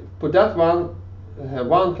I put that one, I have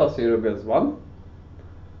 1 plus 0 builds 1.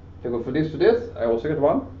 If I go from this to this, I also get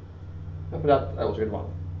 1. And for that, I also get 1.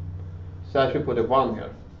 So I should put a 1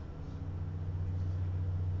 here.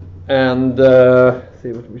 And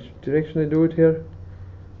see which direction they do it here.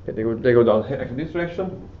 Okay, they go down here in this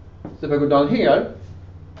direction. So if I go down here,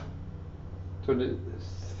 to the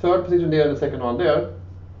 3rd position there and the 2nd one there.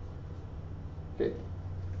 Okay.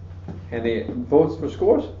 Any votes for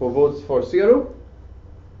scores or votes for 0?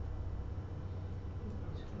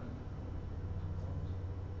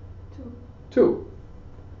 Two.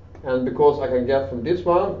 And because I can get from this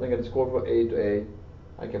one, I get a score for A to A,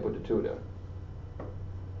 I can put the 2 there.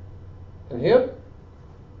 And here?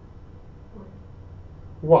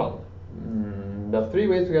 1. There are 3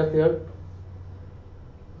 ways to get here.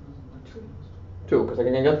 2, because I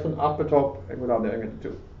can get from the upper top and go down there and get the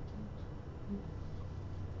 2.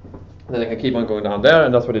 And then I can keep on going down there,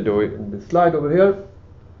 and that's what I do in this slide over here.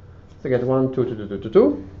 So I get 1, 2, 2, 2, 2, 2,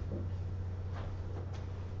 2.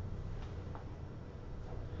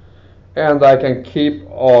 And I can keep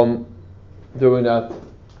on doing that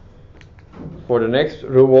for the next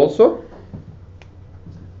row also.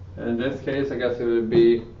 And in this case, I guess it will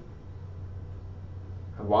be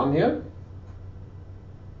a 1 here.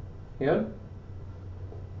 Here.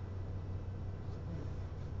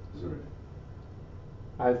 Sorry.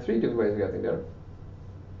 I have 3 different ways of getting there.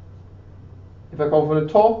 If I come from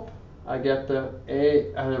the top, I get the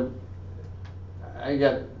A. I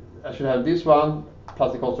should have this one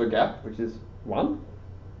plus the cost of a gap, which is 1.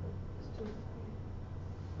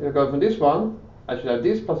 If I go from this one, I should have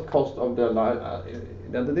this plus the cost of the line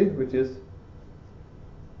identity, which is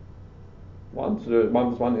 1. So the 1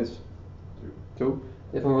 plus 1 is 2.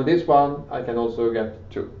 If I go this one, I can also get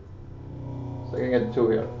 2. So I can get 2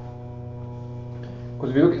 here.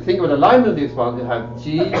 Because if you think about alignment of this one, you have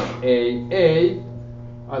GAA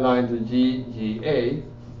aligned to GGA.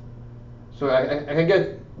 So I can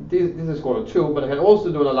get this is score of 2, but I can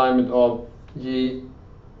also do an alignment of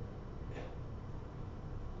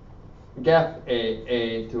gap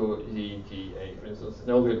AA to GGA, for instance, and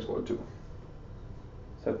also get a score of 2.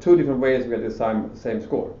 So I have 2 different ways to get the same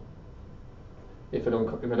score. If I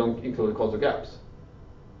don't include the cost of gaps.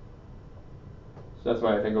 So that's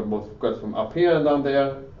why I can go both get from up here and down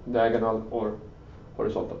there, diagonal or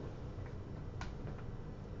horizontal.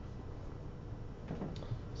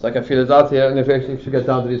 So I can fill it out here, and if you get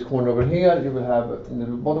down to this corner over here, you will have in the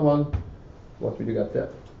bottom one, what will you get there?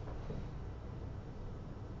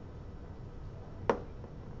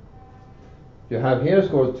 You have here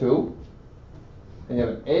score 2, and you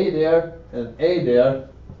have an A there and an A there.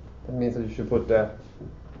 That means that you should put the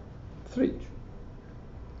 3.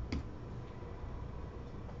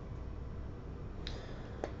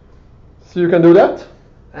 So you can do that,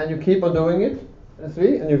 and you keep on doing it.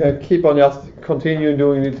 And you can keep on just continue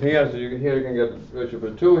doing it here. So here you can get, you should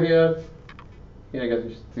put 2 here. Here I guess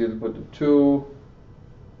you still put the 2.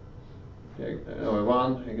 Here,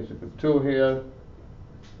 1. I guess you put 2 here.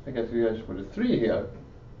 I guess you guys put a 3 here.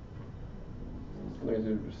 I guess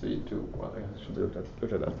you put 3, 2, 1. I guess I should look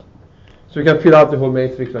at that. So you can fill out the whole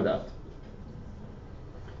matrix like that.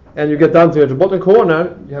 and you get down to the bottom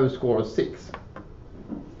corner, you have a score of 6.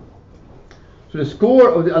 So the score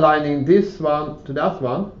of the aligning this one to that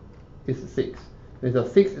one is 6. These are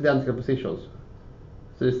 6 identical positions.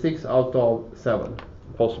 So it's 6 out of 7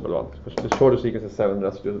 possible ones. Because the shorter sequence is 7,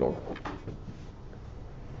 that's just long.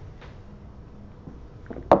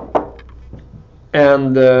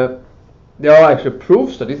 And there are actually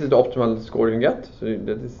proofs that this is the optimal score you can get. So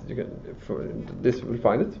this will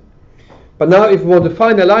find it. But now if we want to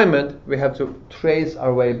find alignment, we have to trace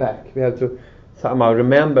our way back. We have to somehow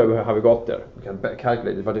remember how we got there. We can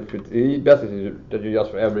calculate it, but if the best is that you just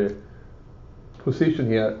for every position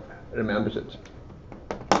here remembers it.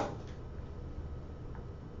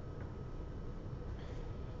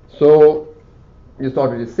 So you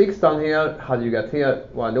start with the 6 down here. How do you get here?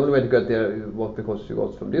 Well, the only way to get there was because you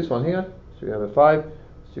got from this one here. So you have a 5. So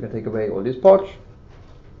you can take away all these parts.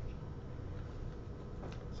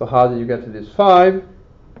 So how do you get to this 5?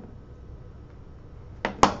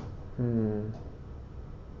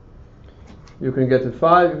 You can get to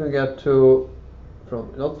 5. You can get to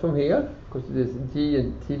not from here because this G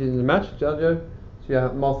and T didn't match each other. So you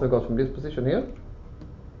have master got from this position here.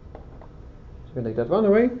 So you can take that one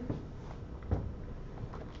away.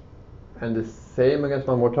 And the same, I guess,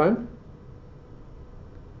 one more time.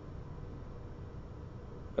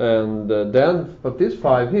 And then, but this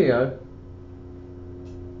 5 here,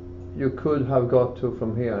 you could have got to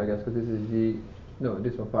from here, I guess, because this is G. No,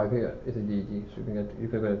 this one 5 here is a GG, so you can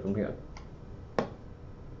get it from here,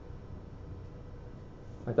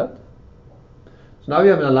 like that. So now we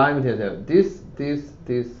have an alignment here. This,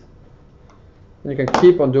 and you can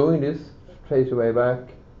keep on doing this, trace your way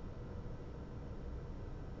back.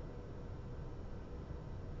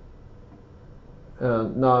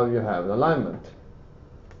 And now you have an alignment.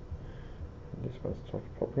 This one starts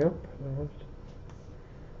popping up.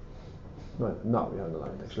 No, now we have an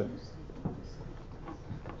alignment actually.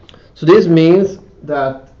 So this means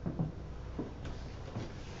that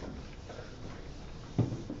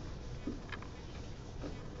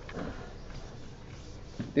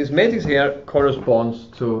this matrix here corresponds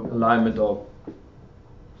to alignment of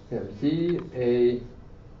G, A,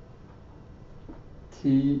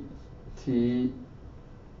 T, T,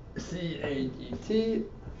 C, A, G, T,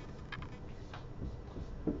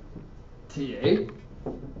 T, A.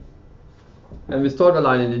 And we start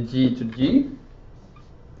aligning the G to G,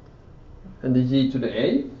 and the G to the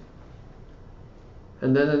A,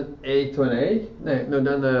 and then an A to an A. No,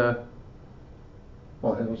 then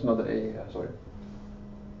oh, it was another A here, sorry.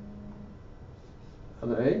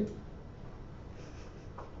 Another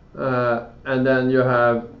A. And then you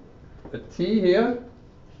have a T here,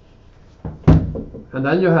 and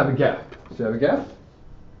then you have a gap. So you have a gap,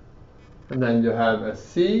 and then you have a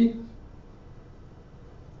C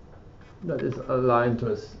that is aligned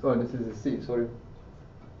to a, oh, this is a C, sorry.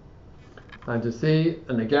 Line to C,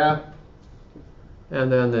 and a gap,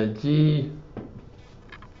 and then a G,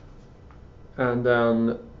 and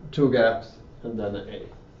then 2 gaps, and then an A.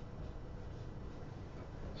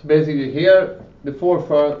 So basically here, the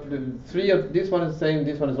 3 of this one is the same,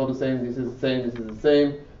 this one is not the same, this is the same, this is the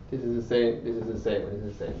same, this is the same, this is the same, and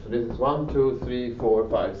this is the same. So this is 1, 2, 3, 4,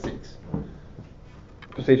 5, 6.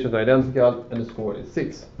 Positions are identical, and the score is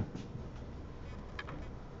 6.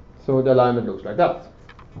 So the alignment looks like that.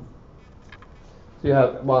 So you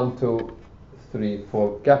have 1, 2, 3,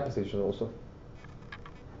 4 gap positions also.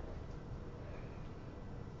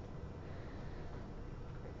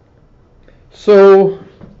 So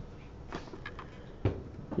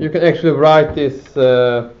you can actually write this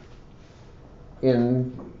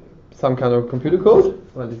in some kind of computer code.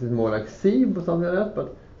 Well, this is more like C or something like that.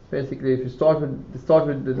 But basically, if you start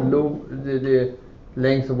with the loop, the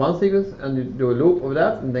length of one sequence, and you do a loop of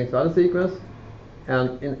that, and length of other sequence,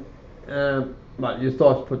 and well, you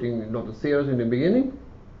start putting a lot of zeros in the beginning,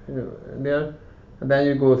 there, and then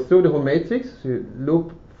you go through the whole matrix. So you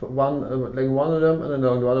loop for one of them, and then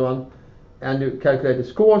along the other one, and you calculate the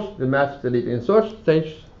scores, the match, delete, insert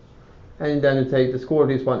stage, and then you take the score of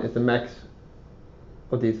this one is the max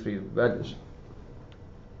of these 3 values.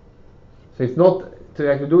 So it's not, to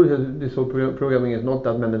actually do this whole programming is not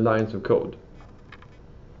that many lines of code.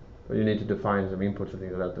 But you need to define some inputs and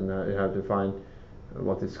things like that, and you have to define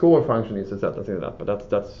what the score function is, etc. Things like that. But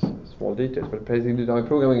that's small details. But basically, the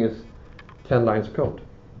programming is 10 lines of code.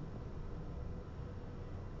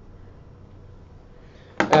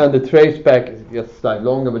 And the trace back gets slightly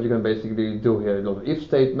longer, but you can basically do here a lot of if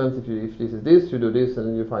statements. If this is this, you do this, and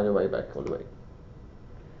then you find your way back all the way.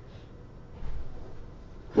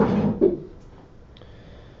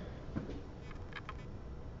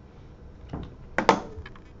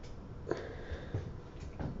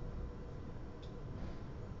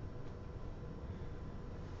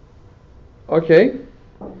 Okay,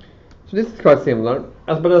 so this is quite similar.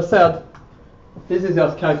 But I said, this is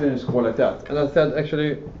just calculating the score like that. And I said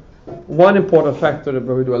actually, one important factor that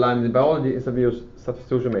we do alignment in biology is that we use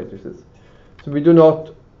substitution matrices. So we do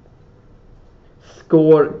not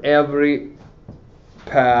score every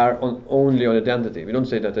pair only on identity. We don't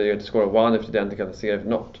say that you get to score 1 if it's identical and 0 if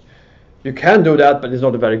not. You can do that, but it's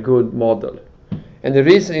not a very good model. And the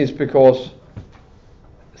reason is because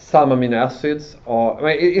some amino acids are, I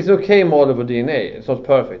mean, it's an okay model for DNA. It's not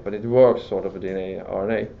perfect, but it works sort of for DNA,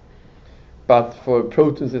 RNA. But for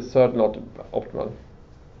proteins, it's certainly not optimal.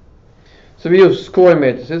 So we use scoring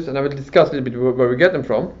matrices, and I will discuss a little bit where we get them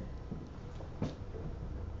from.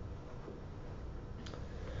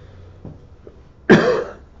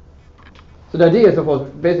 So the idea is, of course,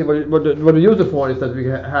 basically what we use it for is that we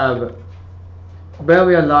have, when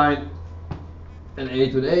we align an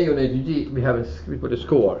A to an A or an A to G, we put a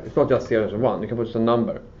score. It's not just 0 and 1. You can put some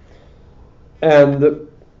number, and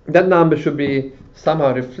that number should be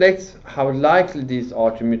somehow reflects how likely these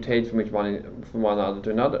are to mutate from one another to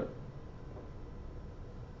another.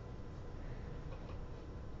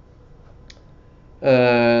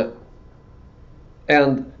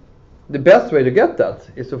 And the best way to get that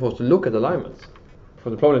is, of course, to look at alignments. For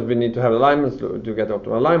the problem is we need to have alignments to get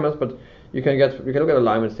optimal alignments, but you can look at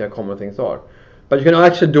alignments, see how common things are. But you can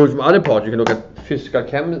actually do it from other parts. You can look at physical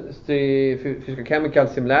chemical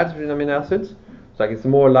similarities between amino acids. So like it's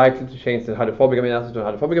more likely to change the hydrophobic amino acid to a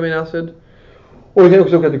hydrophobic amino acid. Or you can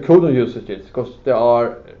also look at the codon usages, because there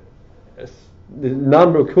are the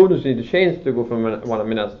number of codons you need to change to go from one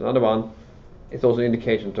amino acid to another one. It's also an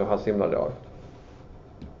indication to how similar they are.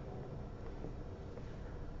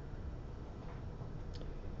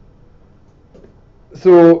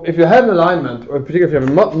 So if you have an alignment, or particularly if you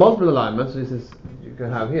have multiple alignments, this is you can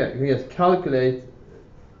have here. You can just calculate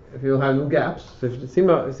if you have no gaps. So if the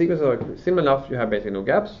sequences are similar enough, you have basically no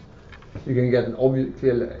gaps. You can get an obvious,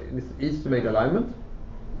 clear. It's easy to make alignment,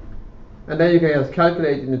 and then you can just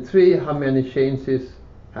calculate in the tree how many changes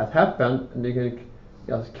have happened, and you can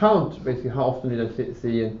just count basically how often did I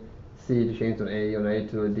see the change on A, on A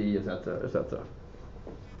to a D, etc., etc.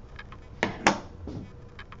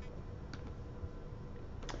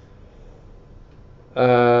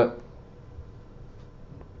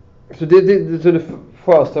 So the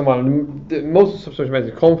first one, the most substantial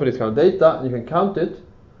metrics come from this kind of data, and you can count it.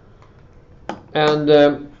 And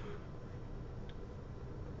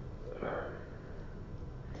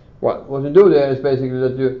what you do there is basically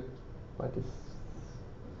that you let's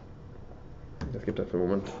skip that for a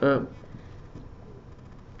moment.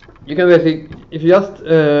 You can basically, if you just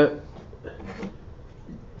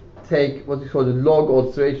take what is called the log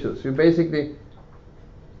odds ratio, so you basically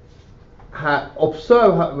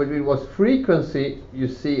observe what frequency you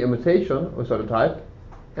see a mutation of a certain type,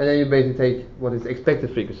 and then you basically take what is expected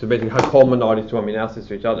frequency. So basically, how common are these two amino acids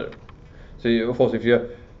to each other? So of course, if you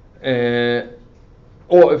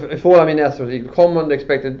or if all amino acids are equal common, the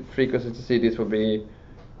expected frequency to see this would be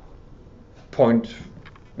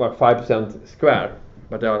 0.5% square.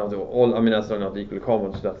 But they are not all amino acids are not equally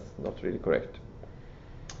common, so that's not really correct.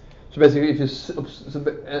 So basically, if you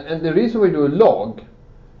and the reason we do a log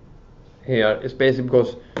here is basically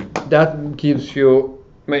because that gives you,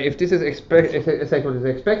 I mean, if this is exactly what is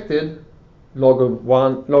expected, log of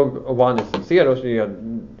one is 0, so you have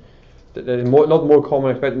there is not more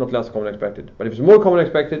common expected, not less common expected. But if it's more common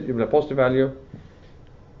expected, you will have a positive value,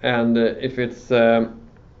 and if it's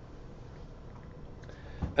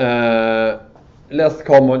less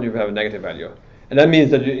common, you have a negative value. And that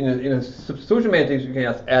means that in a substitution matrix, you can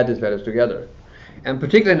just add these values together. And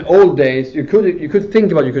particularly in old days, you could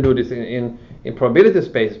think about you could do this in probability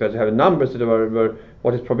space, where you have numbers that were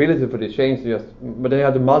what is probability for this change, but then you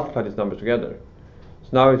have to multiply these numbers together. So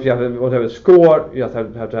now if you want to have a score, you just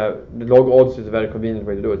have to have the log odds is a very convenient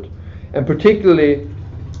way to do it. And particularly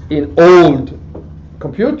in old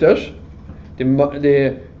computers,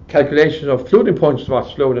 the calculation of floating points is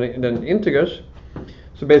much slower than integers.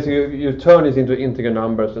 So basically, you turn this into integer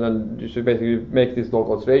numbers, and then you should basically make this log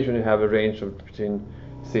odds ratio. You have a range of between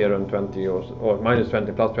 0 and 20, or minus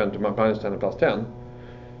 20 plus 20, minus 10 and plus 10,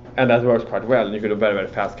 and that works quite well. And you can do very, very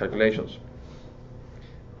fast calculations.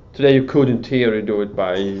 Today, you could, in theory, do it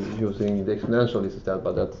by using the exponential instead,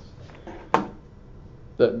 but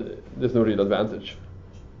there's no real advantage.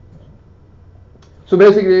 So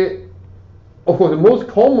basically, of course, the most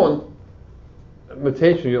common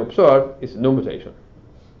mutation you observe is no mutation.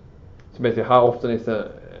 So basically, how often is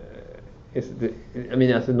the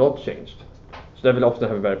amino acid not changed? So that will often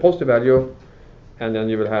have a very positive value, and then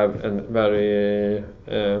you will have a very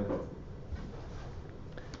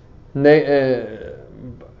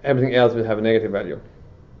everything else will have a negative value.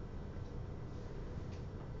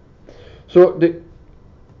 So the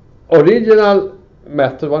original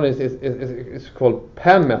method one is called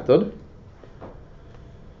PAM method.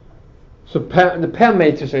 So the PAM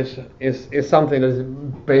matrix is something that is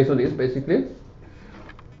based on this basically.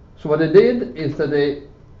 So what they did is that they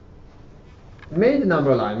made the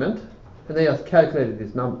number alignment and they just calculated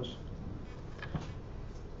these numbers.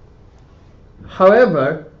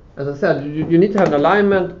 However, as I said, you need to have an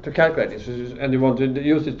alignment to calculate this, and you want to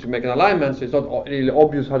use it to make an alignment, so it's not really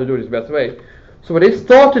obvious how to do this the best way. So what they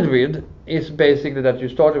started with is basically that you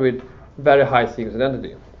started with very high sequence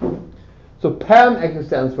identity. So PAM actually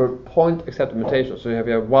stands for point accepted mutation. So you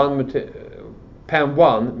have one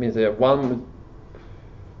PAM1 means you have one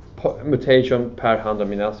mutation per 100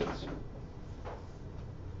 amino acids.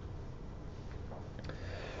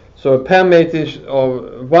 So a PAM matrix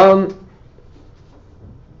of 1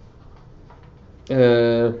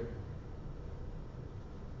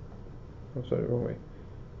 wrong way.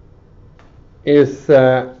 Is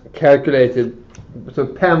calculated. So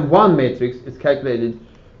PAM1 matrix is calculated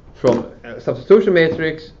from substitution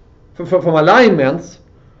matrix from alignments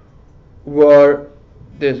where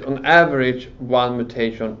there's on average one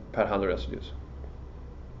mutation per 100 residues.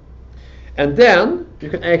 And then you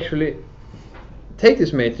can actually take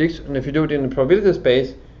this matrix, and if you do it in the probability space,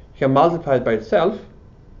 you can multiply it by itself.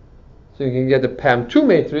 So you can get the PAM2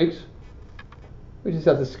 matrix, which is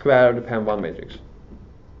just the square of the PAM1 matrix.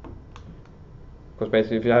 Because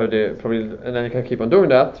basically if you have the probability, and then you can keep on doing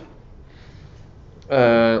that,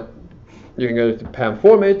 you can go to the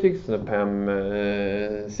PAM4 matrix, and the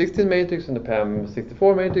PAM16 matrix, and the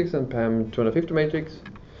PAM64 matrix, and PAM250 matrix.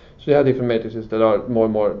 So you have different matrices that are more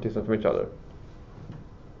and more distant from each other.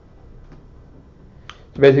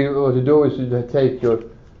 So basically what you do is you take your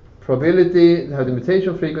probability, have the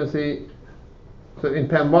mutation frequency. So in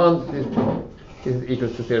PAM1 this is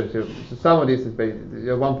equals to 0, 0. So some of this is basically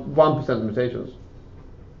 1% mutations.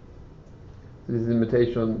 So this is the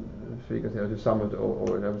mutation frequency, to sum it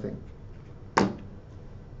over and everything.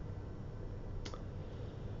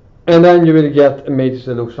 And then you will get a matrix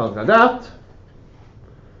that looks something like that.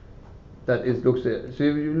 That is looks. So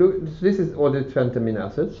you look. So this is all the 20 amino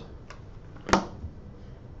acids.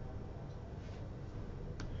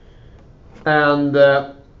 And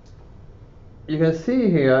you can see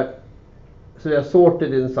here, so they are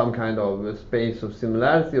sorted in some kind of space of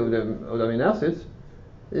similarity of the amino acids.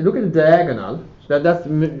 You look at the diagonal, so that's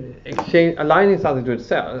aligning something to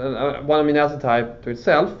itself, one amino acid type to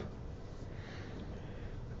itself.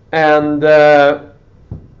 And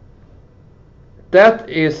that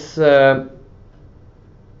is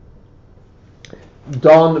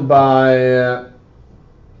done by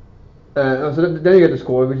so then you get the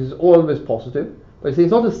score, which is always positive. But you see,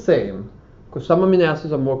 it's not the same, because some amino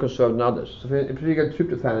acids are more conserved than others. So if you get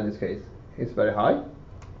tryptophan in this case, it's very high.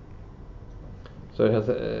 So it has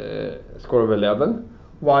a score of 11.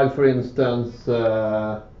 While, for instance,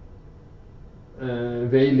 valine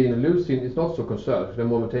and leucine is not so conserved, there are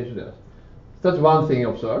more mutations there. So that's one thing you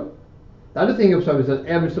observe. The other thing you observe is that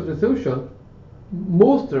every substitution,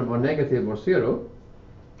 most of them are negative or 0.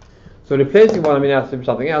 So replacing one amino acid with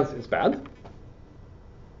something else is bad.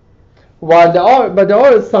 While there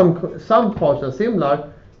are some parts that are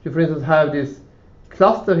similar. You, for instance, have this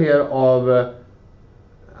cluster here of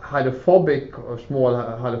hydrophobic or small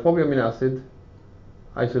hydrophobic amino acid,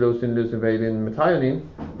 isoleucine, leucine, valine, methionine,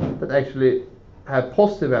 that actually have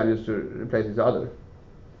positive values to replace each other.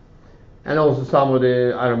 And also some of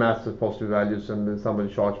the aromatics have positive values, and some of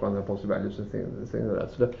the charged ones have positive values and things like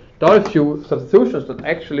that. So there are a few substitutions that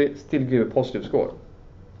actually still give a positive score.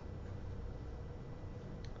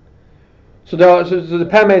 So the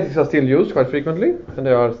PAM matrices are still used quite frequently, and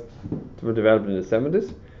they were developed in the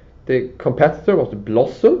 70s. The competitor was the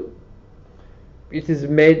Blossom. It is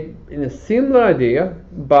made in a similar idea,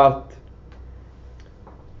 but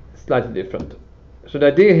slightly different. So the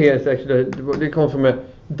idea here is actually they come from a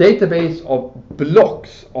database of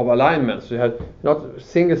blocks of alignments. So you had not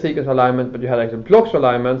single sequence alignment, but you had actually blocks of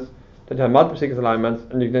alignments, that you had multiple sequence alignments,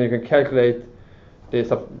 and then you can calculate the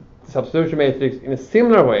substitution matrix in a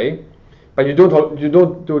similar way, but you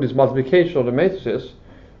don't do this multiplication of the matrices.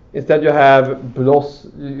 Instead, you have blocks.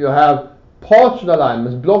 You have partial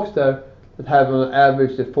alignments, blocks there that have on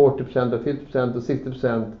average the 40% or 50% or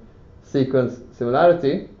 60% sequence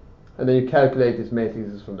similarity, and then you calculate these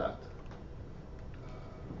matrices from that.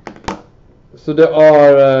 So there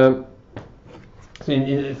are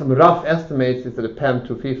in some rough estimates is that the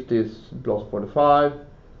PAM250 is blossom 45,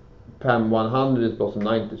 PAM100 is blossom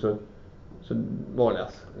 90, so more or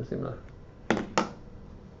less similar.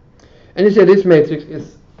 And you see this matrix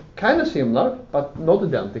is kind of similar, but not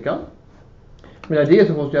identical. The idea is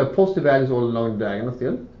supposed to have positive values all along the diagonal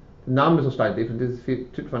still. The numbers are slightly different. This is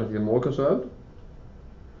 220 is more conserved.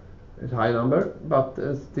 It's a high number, but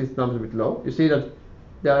this number is a bit low. You see that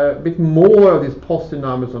there are a bit more of these positive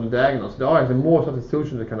numbers on the diagonals. There are actually more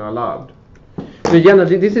substitutions that can be allowed. So again,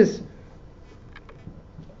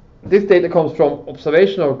 this data comes from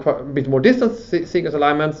observation of a bit more distant sequence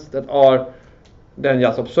alignments that are then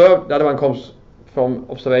just observed. The other one comes from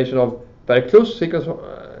observation of very close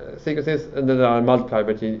sequences, and then they are multiplied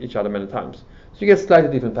by each other many times. So you get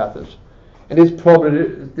slightly different patterns. And this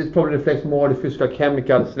probably reflects more the physical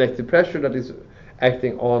chemical selective pressure that is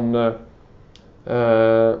acting on the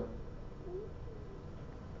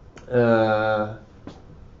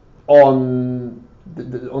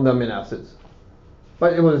amino acids.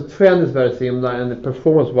 But the trend is very similar, and the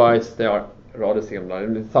performance-wise they are rather similar.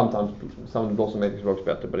 And sometimes some of the Blossom matrix works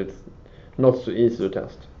better, but it's not so easy to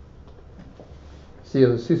test. See,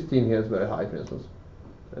 the cysteine here is very high, for instance.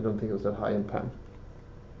 I don't think it was that high in PAM.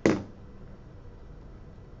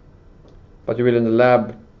 But you will in the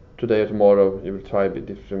lab today or tomorrow, you will try a bit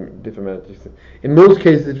different matrices. In most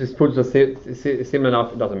cases, if this pools are similar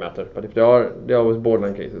enough, it doesn't matter. But if they are always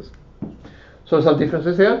borderline cases. So some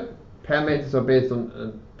differences here. PAM matrices are based on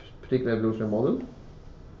a particular evolutionary model.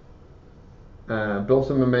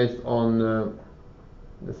 Blossom are based on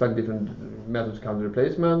the slightly different methods to counter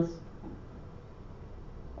replacements.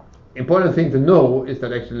 Important thing to know is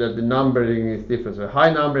that actually the numbering is different. So a high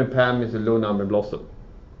number in PAM is a low number in Blossom.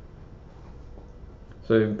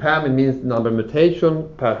 So in PAM it means the number of mutation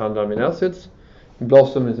per 100 amino acids. In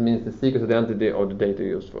Blossom it means the sequence identity of the data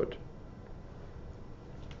used for it.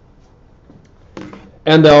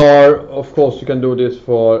 And there are, of course, you can do this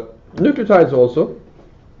for nucleotides also.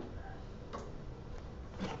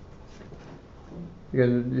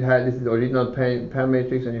 You have this is the original PAM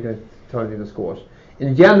matrix, and you can turn it into scores.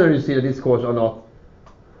 In general, you see that these scores are not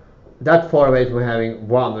that far away from having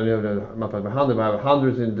 1, and multiplied by 100, we have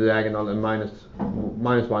hundreds in the diagonal and minus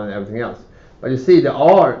 1 and everything else. But you see there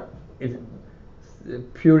are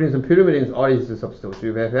purines and pyrimidines are easy to substitute. So if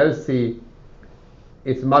you have C,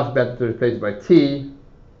 it's much better to replace it by T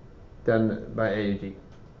than by A and G.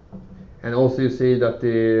 And also you see that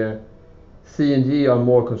the C and G are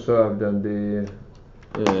more conserved than the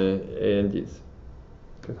A and Gs.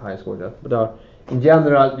 Get higher score there. But in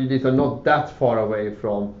general, these are not that far away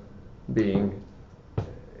from being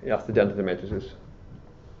just identity matrices.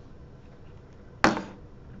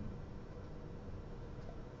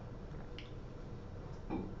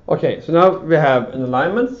 Okay, so now we have an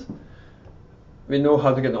alignment. We know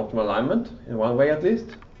how to get an optimal alignment, in one way at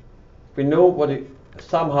least. We know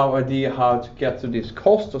somehow idea how to get to this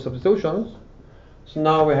cost of substitutions. So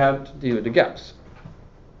now we have to deal with the gaps.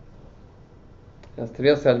 As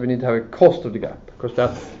Therese said, we need to have a cost of the gap, because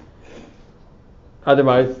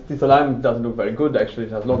otherwise this alignment doesn't look very good. Actually,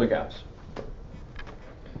 it has a lot of gaps.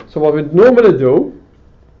 So what we normally do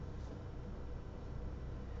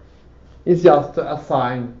is just to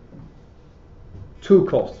assign 2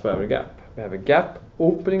 costs for every gap. We have a gap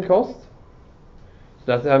opening cost. So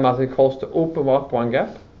that's how much it costs to open up one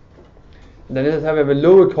gap. And then we have a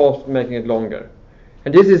lower cost making it longer.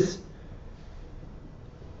 And this is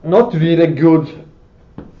not really good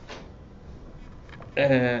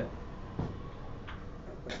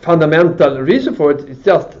fundamental reason for it. It's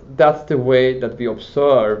just that's the way that we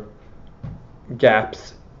observe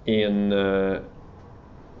gaps in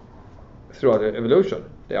throughout the evolution.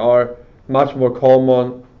 They are much more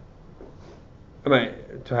common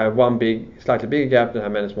to have one slightly bigger gap than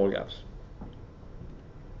have many small gaps.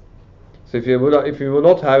 So if you will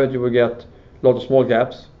not have it, you will get a lot of small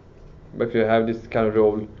gaps. But if you have this kind of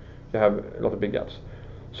rule, you have a lot of big gaps.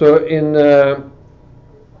 So in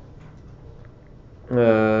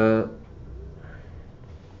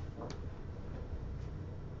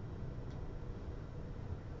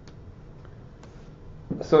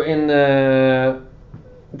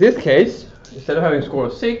this case, instead of having a score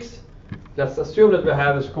of 6, let's assume that we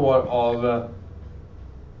have a score of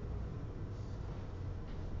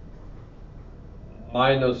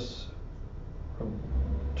minus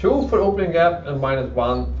 2 for opening gap and minus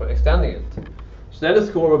 1 for extending it. So then the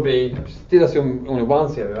score will be, still assume only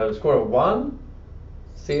one here, we have a score of 1,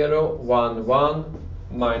 0, 1, 1,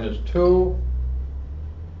 minus 2,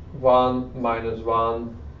 1, minus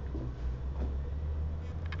 1,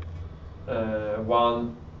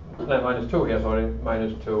 1, minus 2 here, sorry,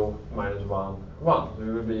 minus 2, minus 1, 1. So it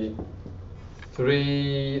will be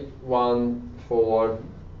 3, 1, 4,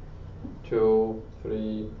 2,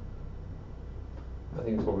 3, I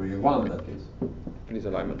think it's probably 1 in that case, for this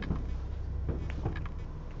alignment.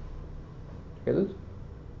 truncated.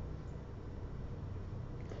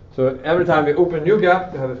 So every time we open a new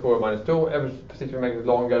gap, we have a score of -2. Every position we make it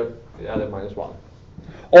longer, we add a -1.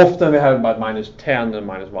 Often we have about -10 and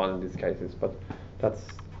 -1 in these cases, but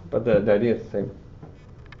the idea is the same.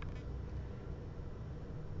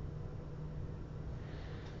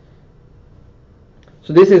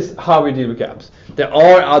 So this is how we deal with gaps. There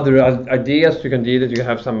are other ideas you can deal with. You can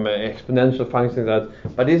have some exponential functions that,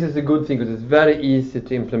 but this is a good thing because it's very easy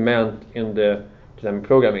to implement in the dynamic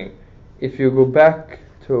programming. If you go back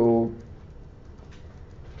to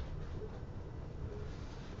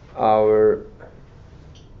our,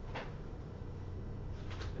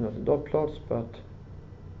 not the dot plots, but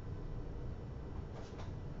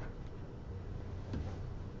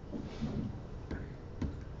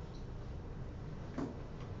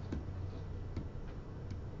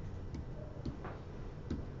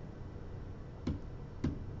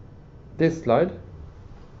this slide,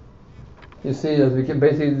 you see that we can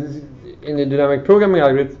basically, in the dynamic programming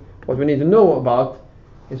algorithm, what we need to know about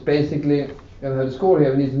is basically, when we have the score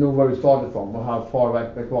here, we need to know where we started from or how far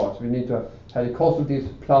back it was. We need to have the cost of this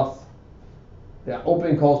plus the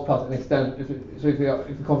opening cost plus an extent. So if we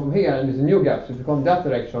come from here and there's a new gap, so if we come that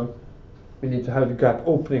direction, we need to have the gap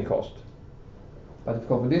opening cost. But if we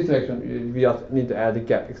come from this direction, we just need to add the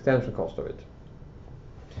gap extension cost of it.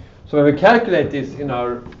 So when we calculate this in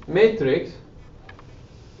our matrix,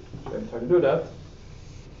 let's try to do that.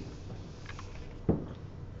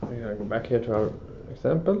 We're going to go back here to our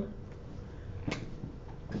example.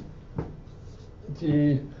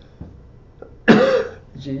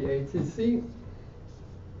 GATC.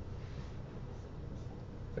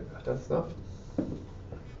 That's enough.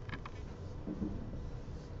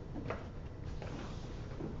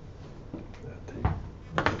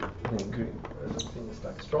 Green. Something is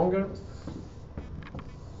like stronger.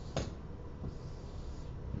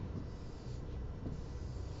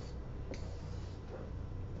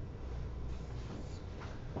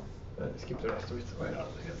 Skip the rest of it. Why not?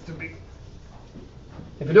 It's too big.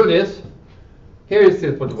 If you do this, here is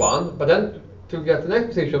still put 1, but then to get the next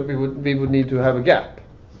position, we would need to have a gap.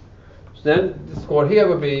 So then the score here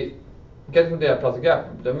would be get from there plus a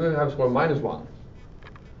gap. Then we have a score of -1,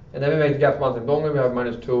 and then we make the gap one time longer. We have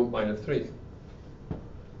 -2, -3,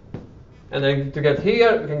 and then to get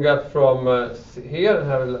here, we can get from here and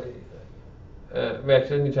have we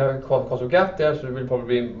actually need to have a cost of gap there, so it will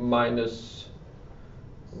probably be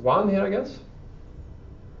 -1 here, I guess.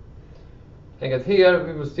 And get here,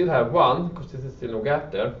 we will still have 1 because this is still no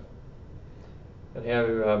gap there. And here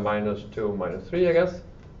we will have -2, -3, I guess,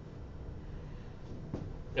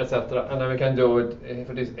 etc. And then we can do it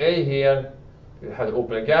for this A here. We have to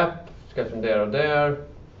open a gap, get from there or there.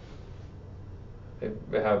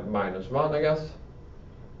 We have -1, I guess.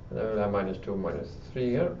 And then we'll have -2, -3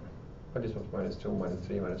 here. But this was -2,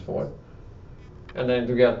 -3, -4. And then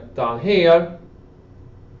to get down here,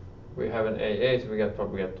 we have an AA, so we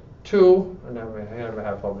probably get 2, and then here we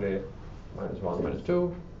have probably -1,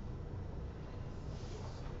 -2.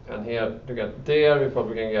 And here to get there, we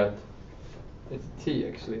probably can get, it's T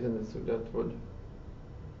actually, isn't it? So that would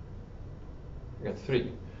get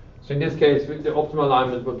 3. So in this case, the optimal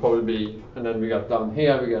alignment would probably be, and then we got down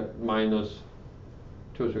here, we get -2,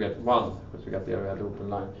 so we get 1, because we got there, we had the open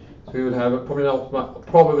line. So we would have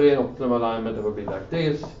probably an optimal alignment that would be like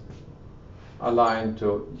this, aligned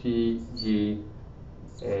to G, G,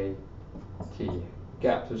 A, T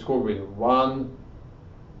gap. So the score will be 1,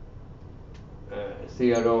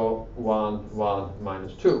 0, 1, 1,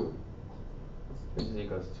 -2, which is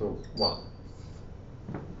equals to 1.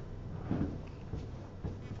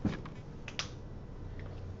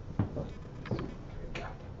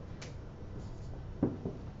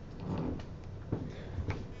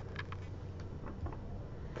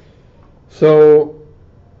 So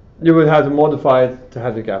you will have to modify it to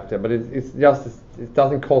have the gap there, but it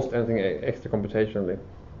doesn't cost anything extra computationally.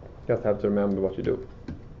 You just have to remember what you do.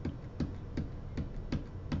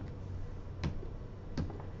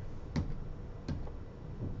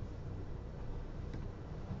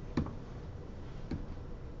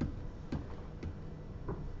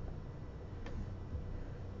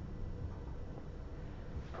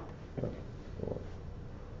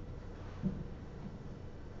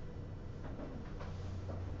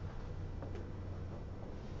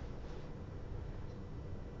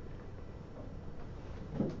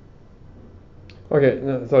 Okay,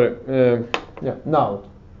 no, sorry. Yeah, now,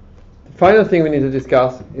 the final thing we need to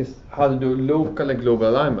discuss is how to do local and global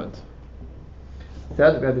alignment.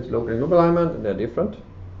 Instead, we have this local and global alignment, and they're different.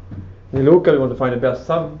 In the local, we want to find the best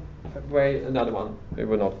sub way, another one, we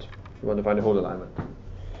want to find the whole alignment.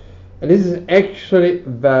 And this is actually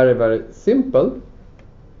very, very simple,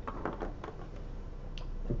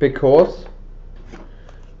 because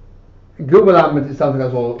global alignment is something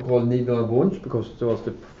that's called Nigel and Wunsch, because it was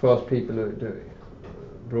the first people who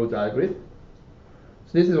wrote the algorithm.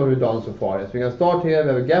 So this is what we've done so far. So we can start here, we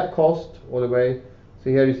have a gap cost all the way. So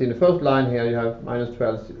here you see in the first line here you have minus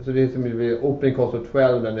 12. So this will be opening cost of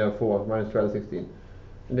 12, and there are 4, minus 12, 16.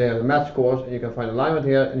 And then you have a match scores, and you can find alignment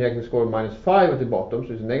here, and you can score minus 5 at the bottom,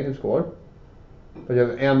 so it's a negative score. But you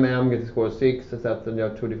have gets a score of 6, etc. And you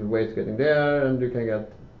have 2 different ways of getting there, and you can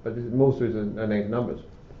get, but most of it are negative numbers.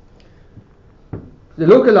 The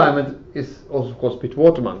local alignment is also called Pitt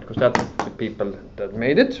Waterman, because that's the people that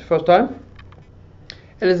made it first time.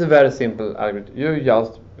 And it's a very simple algorithm. You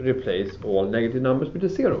just replace all negative numbers with a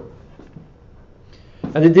 0.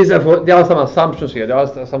 And there are some assumptions here. There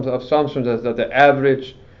are some assumptions that the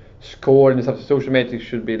average score in the substitution matrix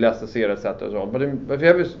should be less than 0, etc. And so on.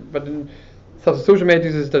 But in substitution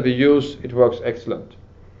matrices that we use, it works excellent.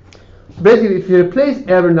 Basically, if you replace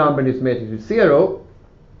every number in this matrix with 0,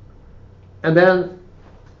 and then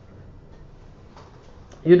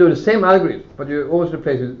you do the same algorithm, but you always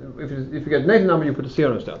replace it. If you get a negative number, you put a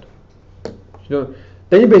 0 instead. So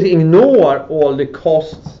then you basically ignore all the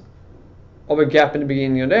costs of a gap in the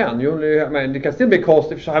beginning and the end. There can still be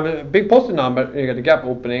cost if you have a big positive number and you get a gap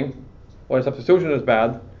opening, or a substitution is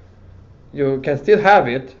bad. You can still have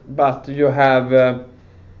it, but you have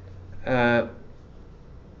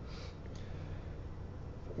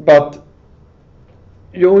but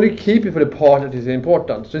you only keep it for the part that is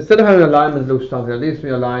important. So instead of having an alignment that looks something like this, we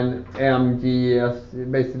align M, G, S,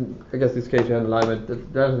 basically, I guess in this case you have an alignment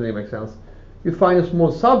that doesn't really make sense. You find a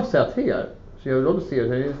small subset here. So you have a lot of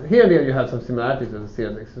series. Here and there you have some similarities with the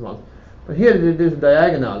series X1. But here there's a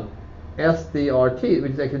diagonal, SDRT,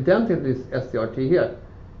 which is actually identical to this SDRT here.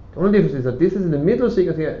 The only difference is that this is in the middle of the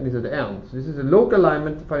sequence here, and this is at the end. So this is a local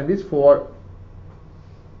alignment, finding these 4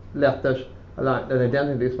 letters that are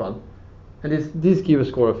identical to this one. And this gives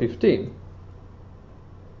a score of 15.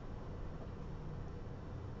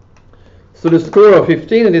 So the score of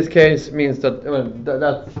 15 in this case means that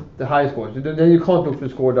that's the highest score. So then you can't look for the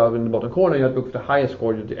score down in the bottom corner. You have to look for the highest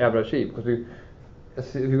score you ever achieve. Because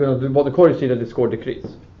if you're going to do the bottom corner, you see that the score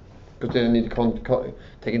decreases. Because then you need to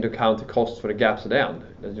take into account the costs for the gaps at the end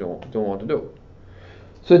that you don't want to do.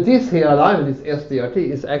 So this here alignment, this SDRT,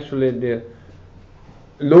 is actually the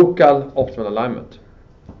local optimal alignment.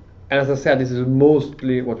 And as I said, this is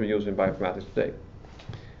mostly what we use in bioinformatics today.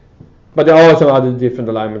 But there are some other different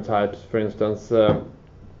alignment types. For instance,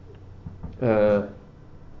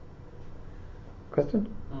 question?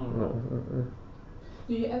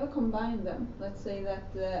 Do you ever combine them? Let's say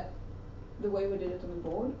that the way we did it on the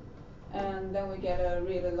board, and then we get a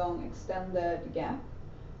really long extended gap.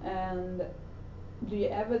 And do you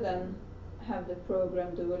ever then have the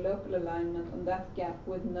program do a local alignment on that gap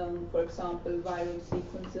with known, for example, viral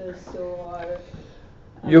sequences, or...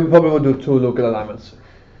 You probably would do 2 local alignments.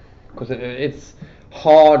 Because it's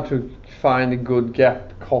hard to find a good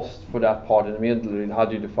gap cost for that part in the middle. How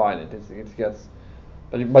do you define it? It gets,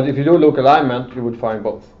 but if you do local alignment, you would find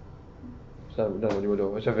both. So that's what you would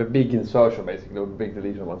do. So you have a big insertion, basically, a big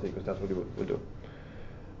deletion of one sequence. That's what you would do.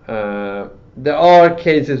 There are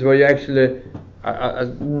cases where you actually, I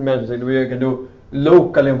mentioned, where you can do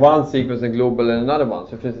local in one sequence and global in another one.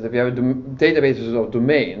 So, for instance, if you have databases of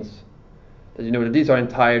domains, that you know that these are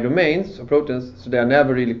entire domains of proteins, so they are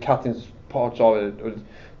never really cut in parts of it.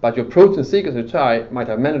 But your protein sequence you try might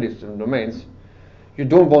have many different domains. You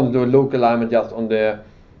don't want to do a local alignment just on the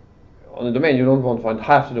domain. You don't want to find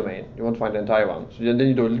half the domain. You want to find the entire one. So then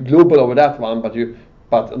you do global over that one, but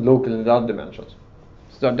local in the other dimensions.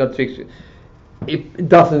 So that fixes it. It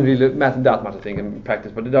doesn't really matter that much, I think, in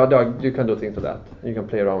practice. But you can do things like that. You can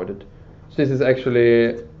play around with it. So this is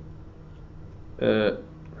actually.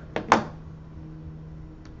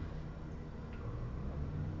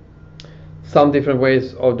 Some different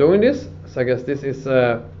ways of doing this. So I guess this is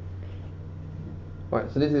right.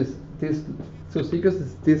 So this is this. So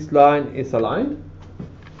sequence, this line is aligned,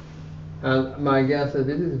 and my guess is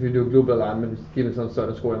this is if you do global alignment, it's given some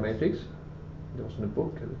certain scoring matrix. It was in the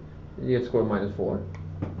book. You get score -4.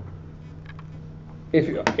 If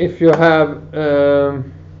you have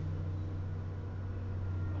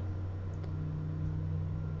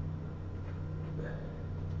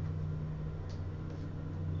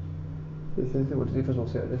this is what the difference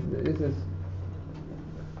was here. This is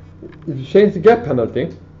if you change the gap penalty,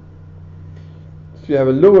 so you have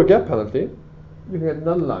a lower gap penalty, you can get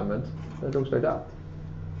another alignment that looks like that.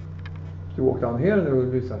 So you walk down here and it will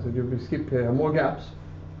be so you will skip here, have more gaps,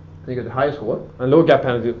 and you get a higher score. And low gap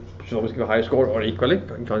penalty should always give a higher score or equally.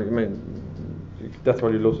 That's why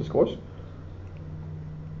you lose the scores.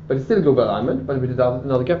 But it's still global alignment, but with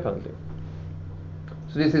another gap penalty.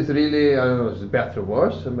 So this is really, I don't know if it's better or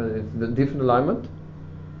worse, but it's a different alignment.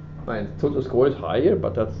 And total score is higher,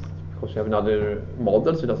 but that's because you have another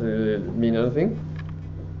model, so it doesn't really mean anything.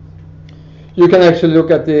 You can actually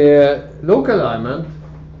look at the local alignment.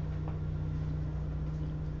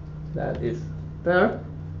 That is there.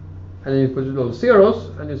 And then you put a lot of zeros,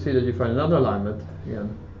 and you see that you find another alignment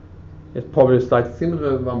again. It's probably slightly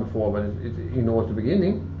similar to the one before, but it ignores the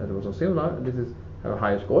beginning, that it was so similar. This is have a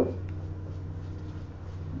higher score.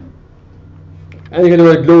 And you can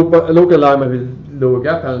do a local alignment with lower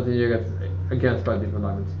gap penalty, you get against by different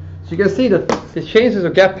alignments. So you can see that the changes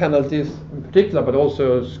of gap penalties in particular, but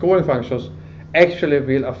also scoring functions, actually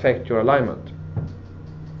will affect your alignment.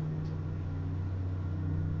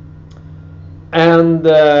 And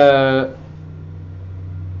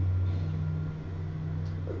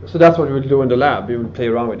so that's what we will do in the lab. We will play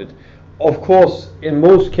around with it. Of course, in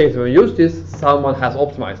most cases when we use this, someone has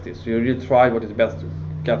optimized this. So you really try what is best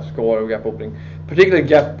gap score or gap opening. Particularly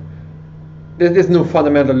gap, there's no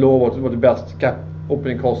fundamental law what the best gap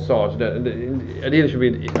opening costs are. So the ideal should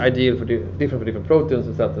be ideal for different proteins,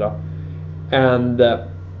 etc. And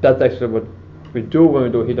that's actually what we do when we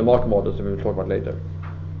do hidden marker models, and we will talk about later.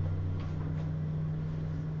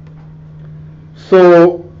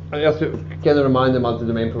 So just to again remind the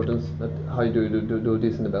multi-domain proteins that how you do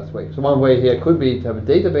this in the best way. So one way here could be to have a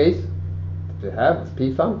database that you have, it's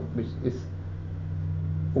PFAM, which is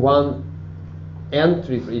one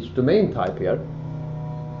entry for each domain type here.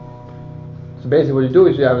 So basically what you do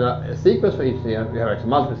is you have a sequence for each here. You have actually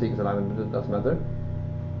multiple sequence alignment, but it doesn't matter.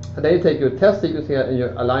 And then you take your test sequence here and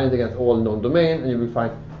you align it against all known domain, and you will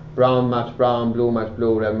find brown match brown, blue match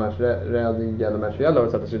blue, red match red, yellow match yellow,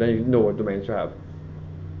 etc. So then you know what domains you have.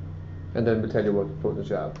 And then we'll tell you what proteins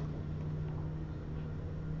you have.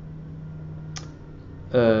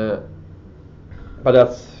 But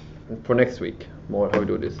that's for next week, more how we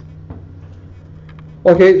do this.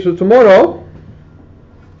 Okay, so tomorrow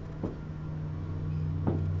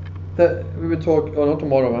we will talk, or not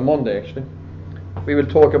tomorrow, on Monday actually. We will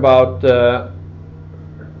talk about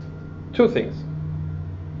two things.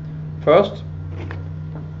 First,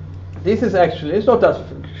 this is actually, it's not that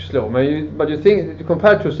slow, but you think, you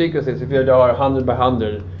compare two sequences, if there are 100 by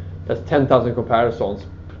 100, that's 10,000 comparisons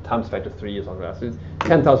times factor 3 or something like that. So it's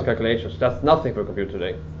 10,000 calculations. That's nothing for a computer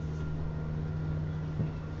today.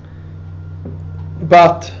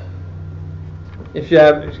 But if you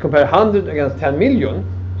compare 100 against 10 million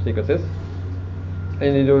sequences,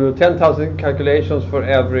 and you do 10,000 calculations for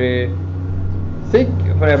every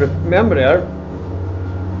member there,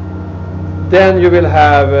 then you will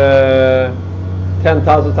have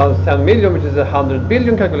 10,000 times 10 million, which is 100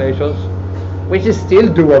 billion calculations, which is still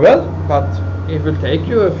doable, but it will take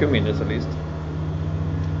you a few minutes at least.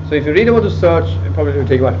 So if you really want to search, it probably will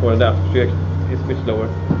take much more than that, because it's a bit slower.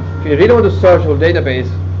 If you really want to search a whole database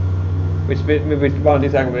with one of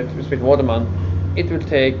these algorithms, with Waterman, it will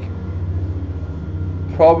take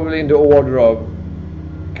probably in the order of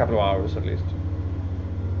a couple of hours at least.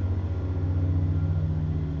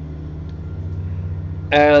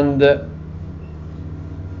 And the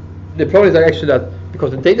problem is actually that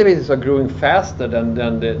because the databases are growing faster than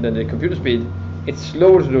the computer speed, it's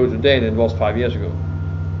slower to do today than it was 5 years ago,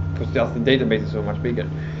 because just the database is so much bigger.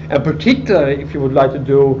 And particularly if you would like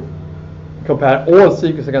to compare all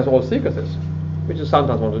sequences against all sequences, which you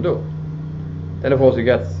sometimes want to do, then of course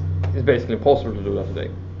it's basically impossible to do that today.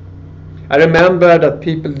 I remember that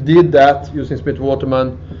people did that using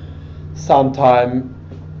Smith-Waterman sometime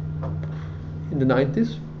in the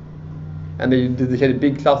 90s, and they dedicated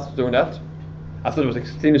big classes doing that. I thought it was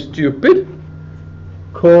extremely stupid,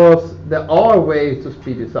 because there are ways to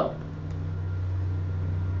speed this up.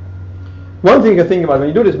 One thing you can think about when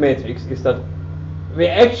you do this matrix is that we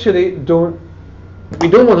actually don't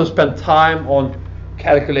want to spend time on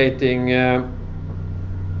calculating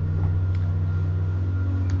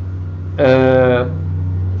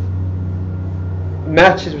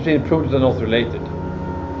matches between proteins that are not related.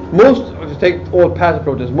 Most, if you take all pattern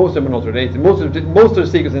proteins, most of them are not related. Most of the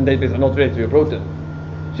sequences in the database are not related to your protein.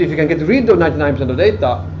 So if you can get rid of 99% of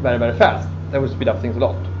data very, very fast, that will speed up things a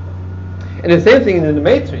lot. And the same thing in the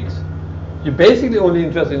matrix. You're basically only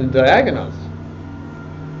interested in the diagonals.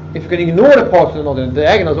 If you can ignore the parts that are not in the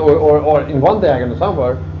diagonals or in one diagonal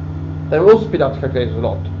somewhere, that will also speed up the calculations a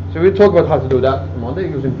lot. So we'll talk about how to do that on Monday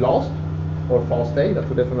using BLAST or FASTA. That's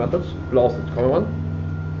two different methods. BLAST is the common one.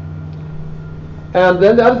 And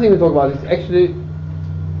then the other thing we talk about is actually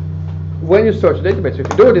when you search a database, if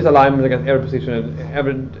you do this alignment against every position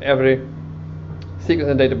and every sequence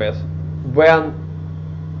in the database, when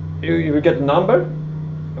you will get a number,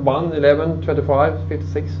 1, 11, 25,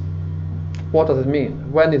 56, what does it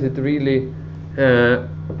mean? When is it really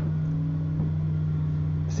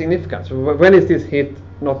significant? So when is this hit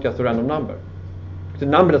not just a random number? The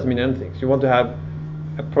number doesn't mean anything. So you want to have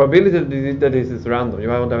a probability that this is random. You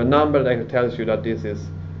want to have a number that tells you that this is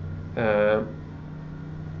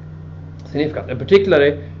significant. And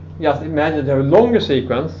particularly, just imagine you have a longer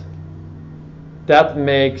sequence that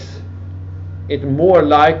makes it more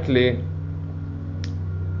likely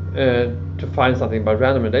to find something by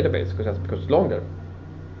random in a database because it's longer.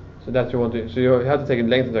 So that you want to. So you have to take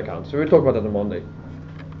length into account. So we'll talk about that on Monday.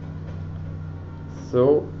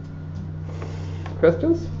 So,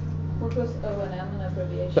 questions? What was O&M an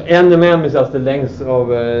abbreviation? So N and M is just the length of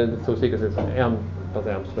the two sequences. N plus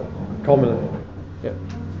M. So common. Yeah.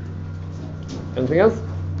 Anything else?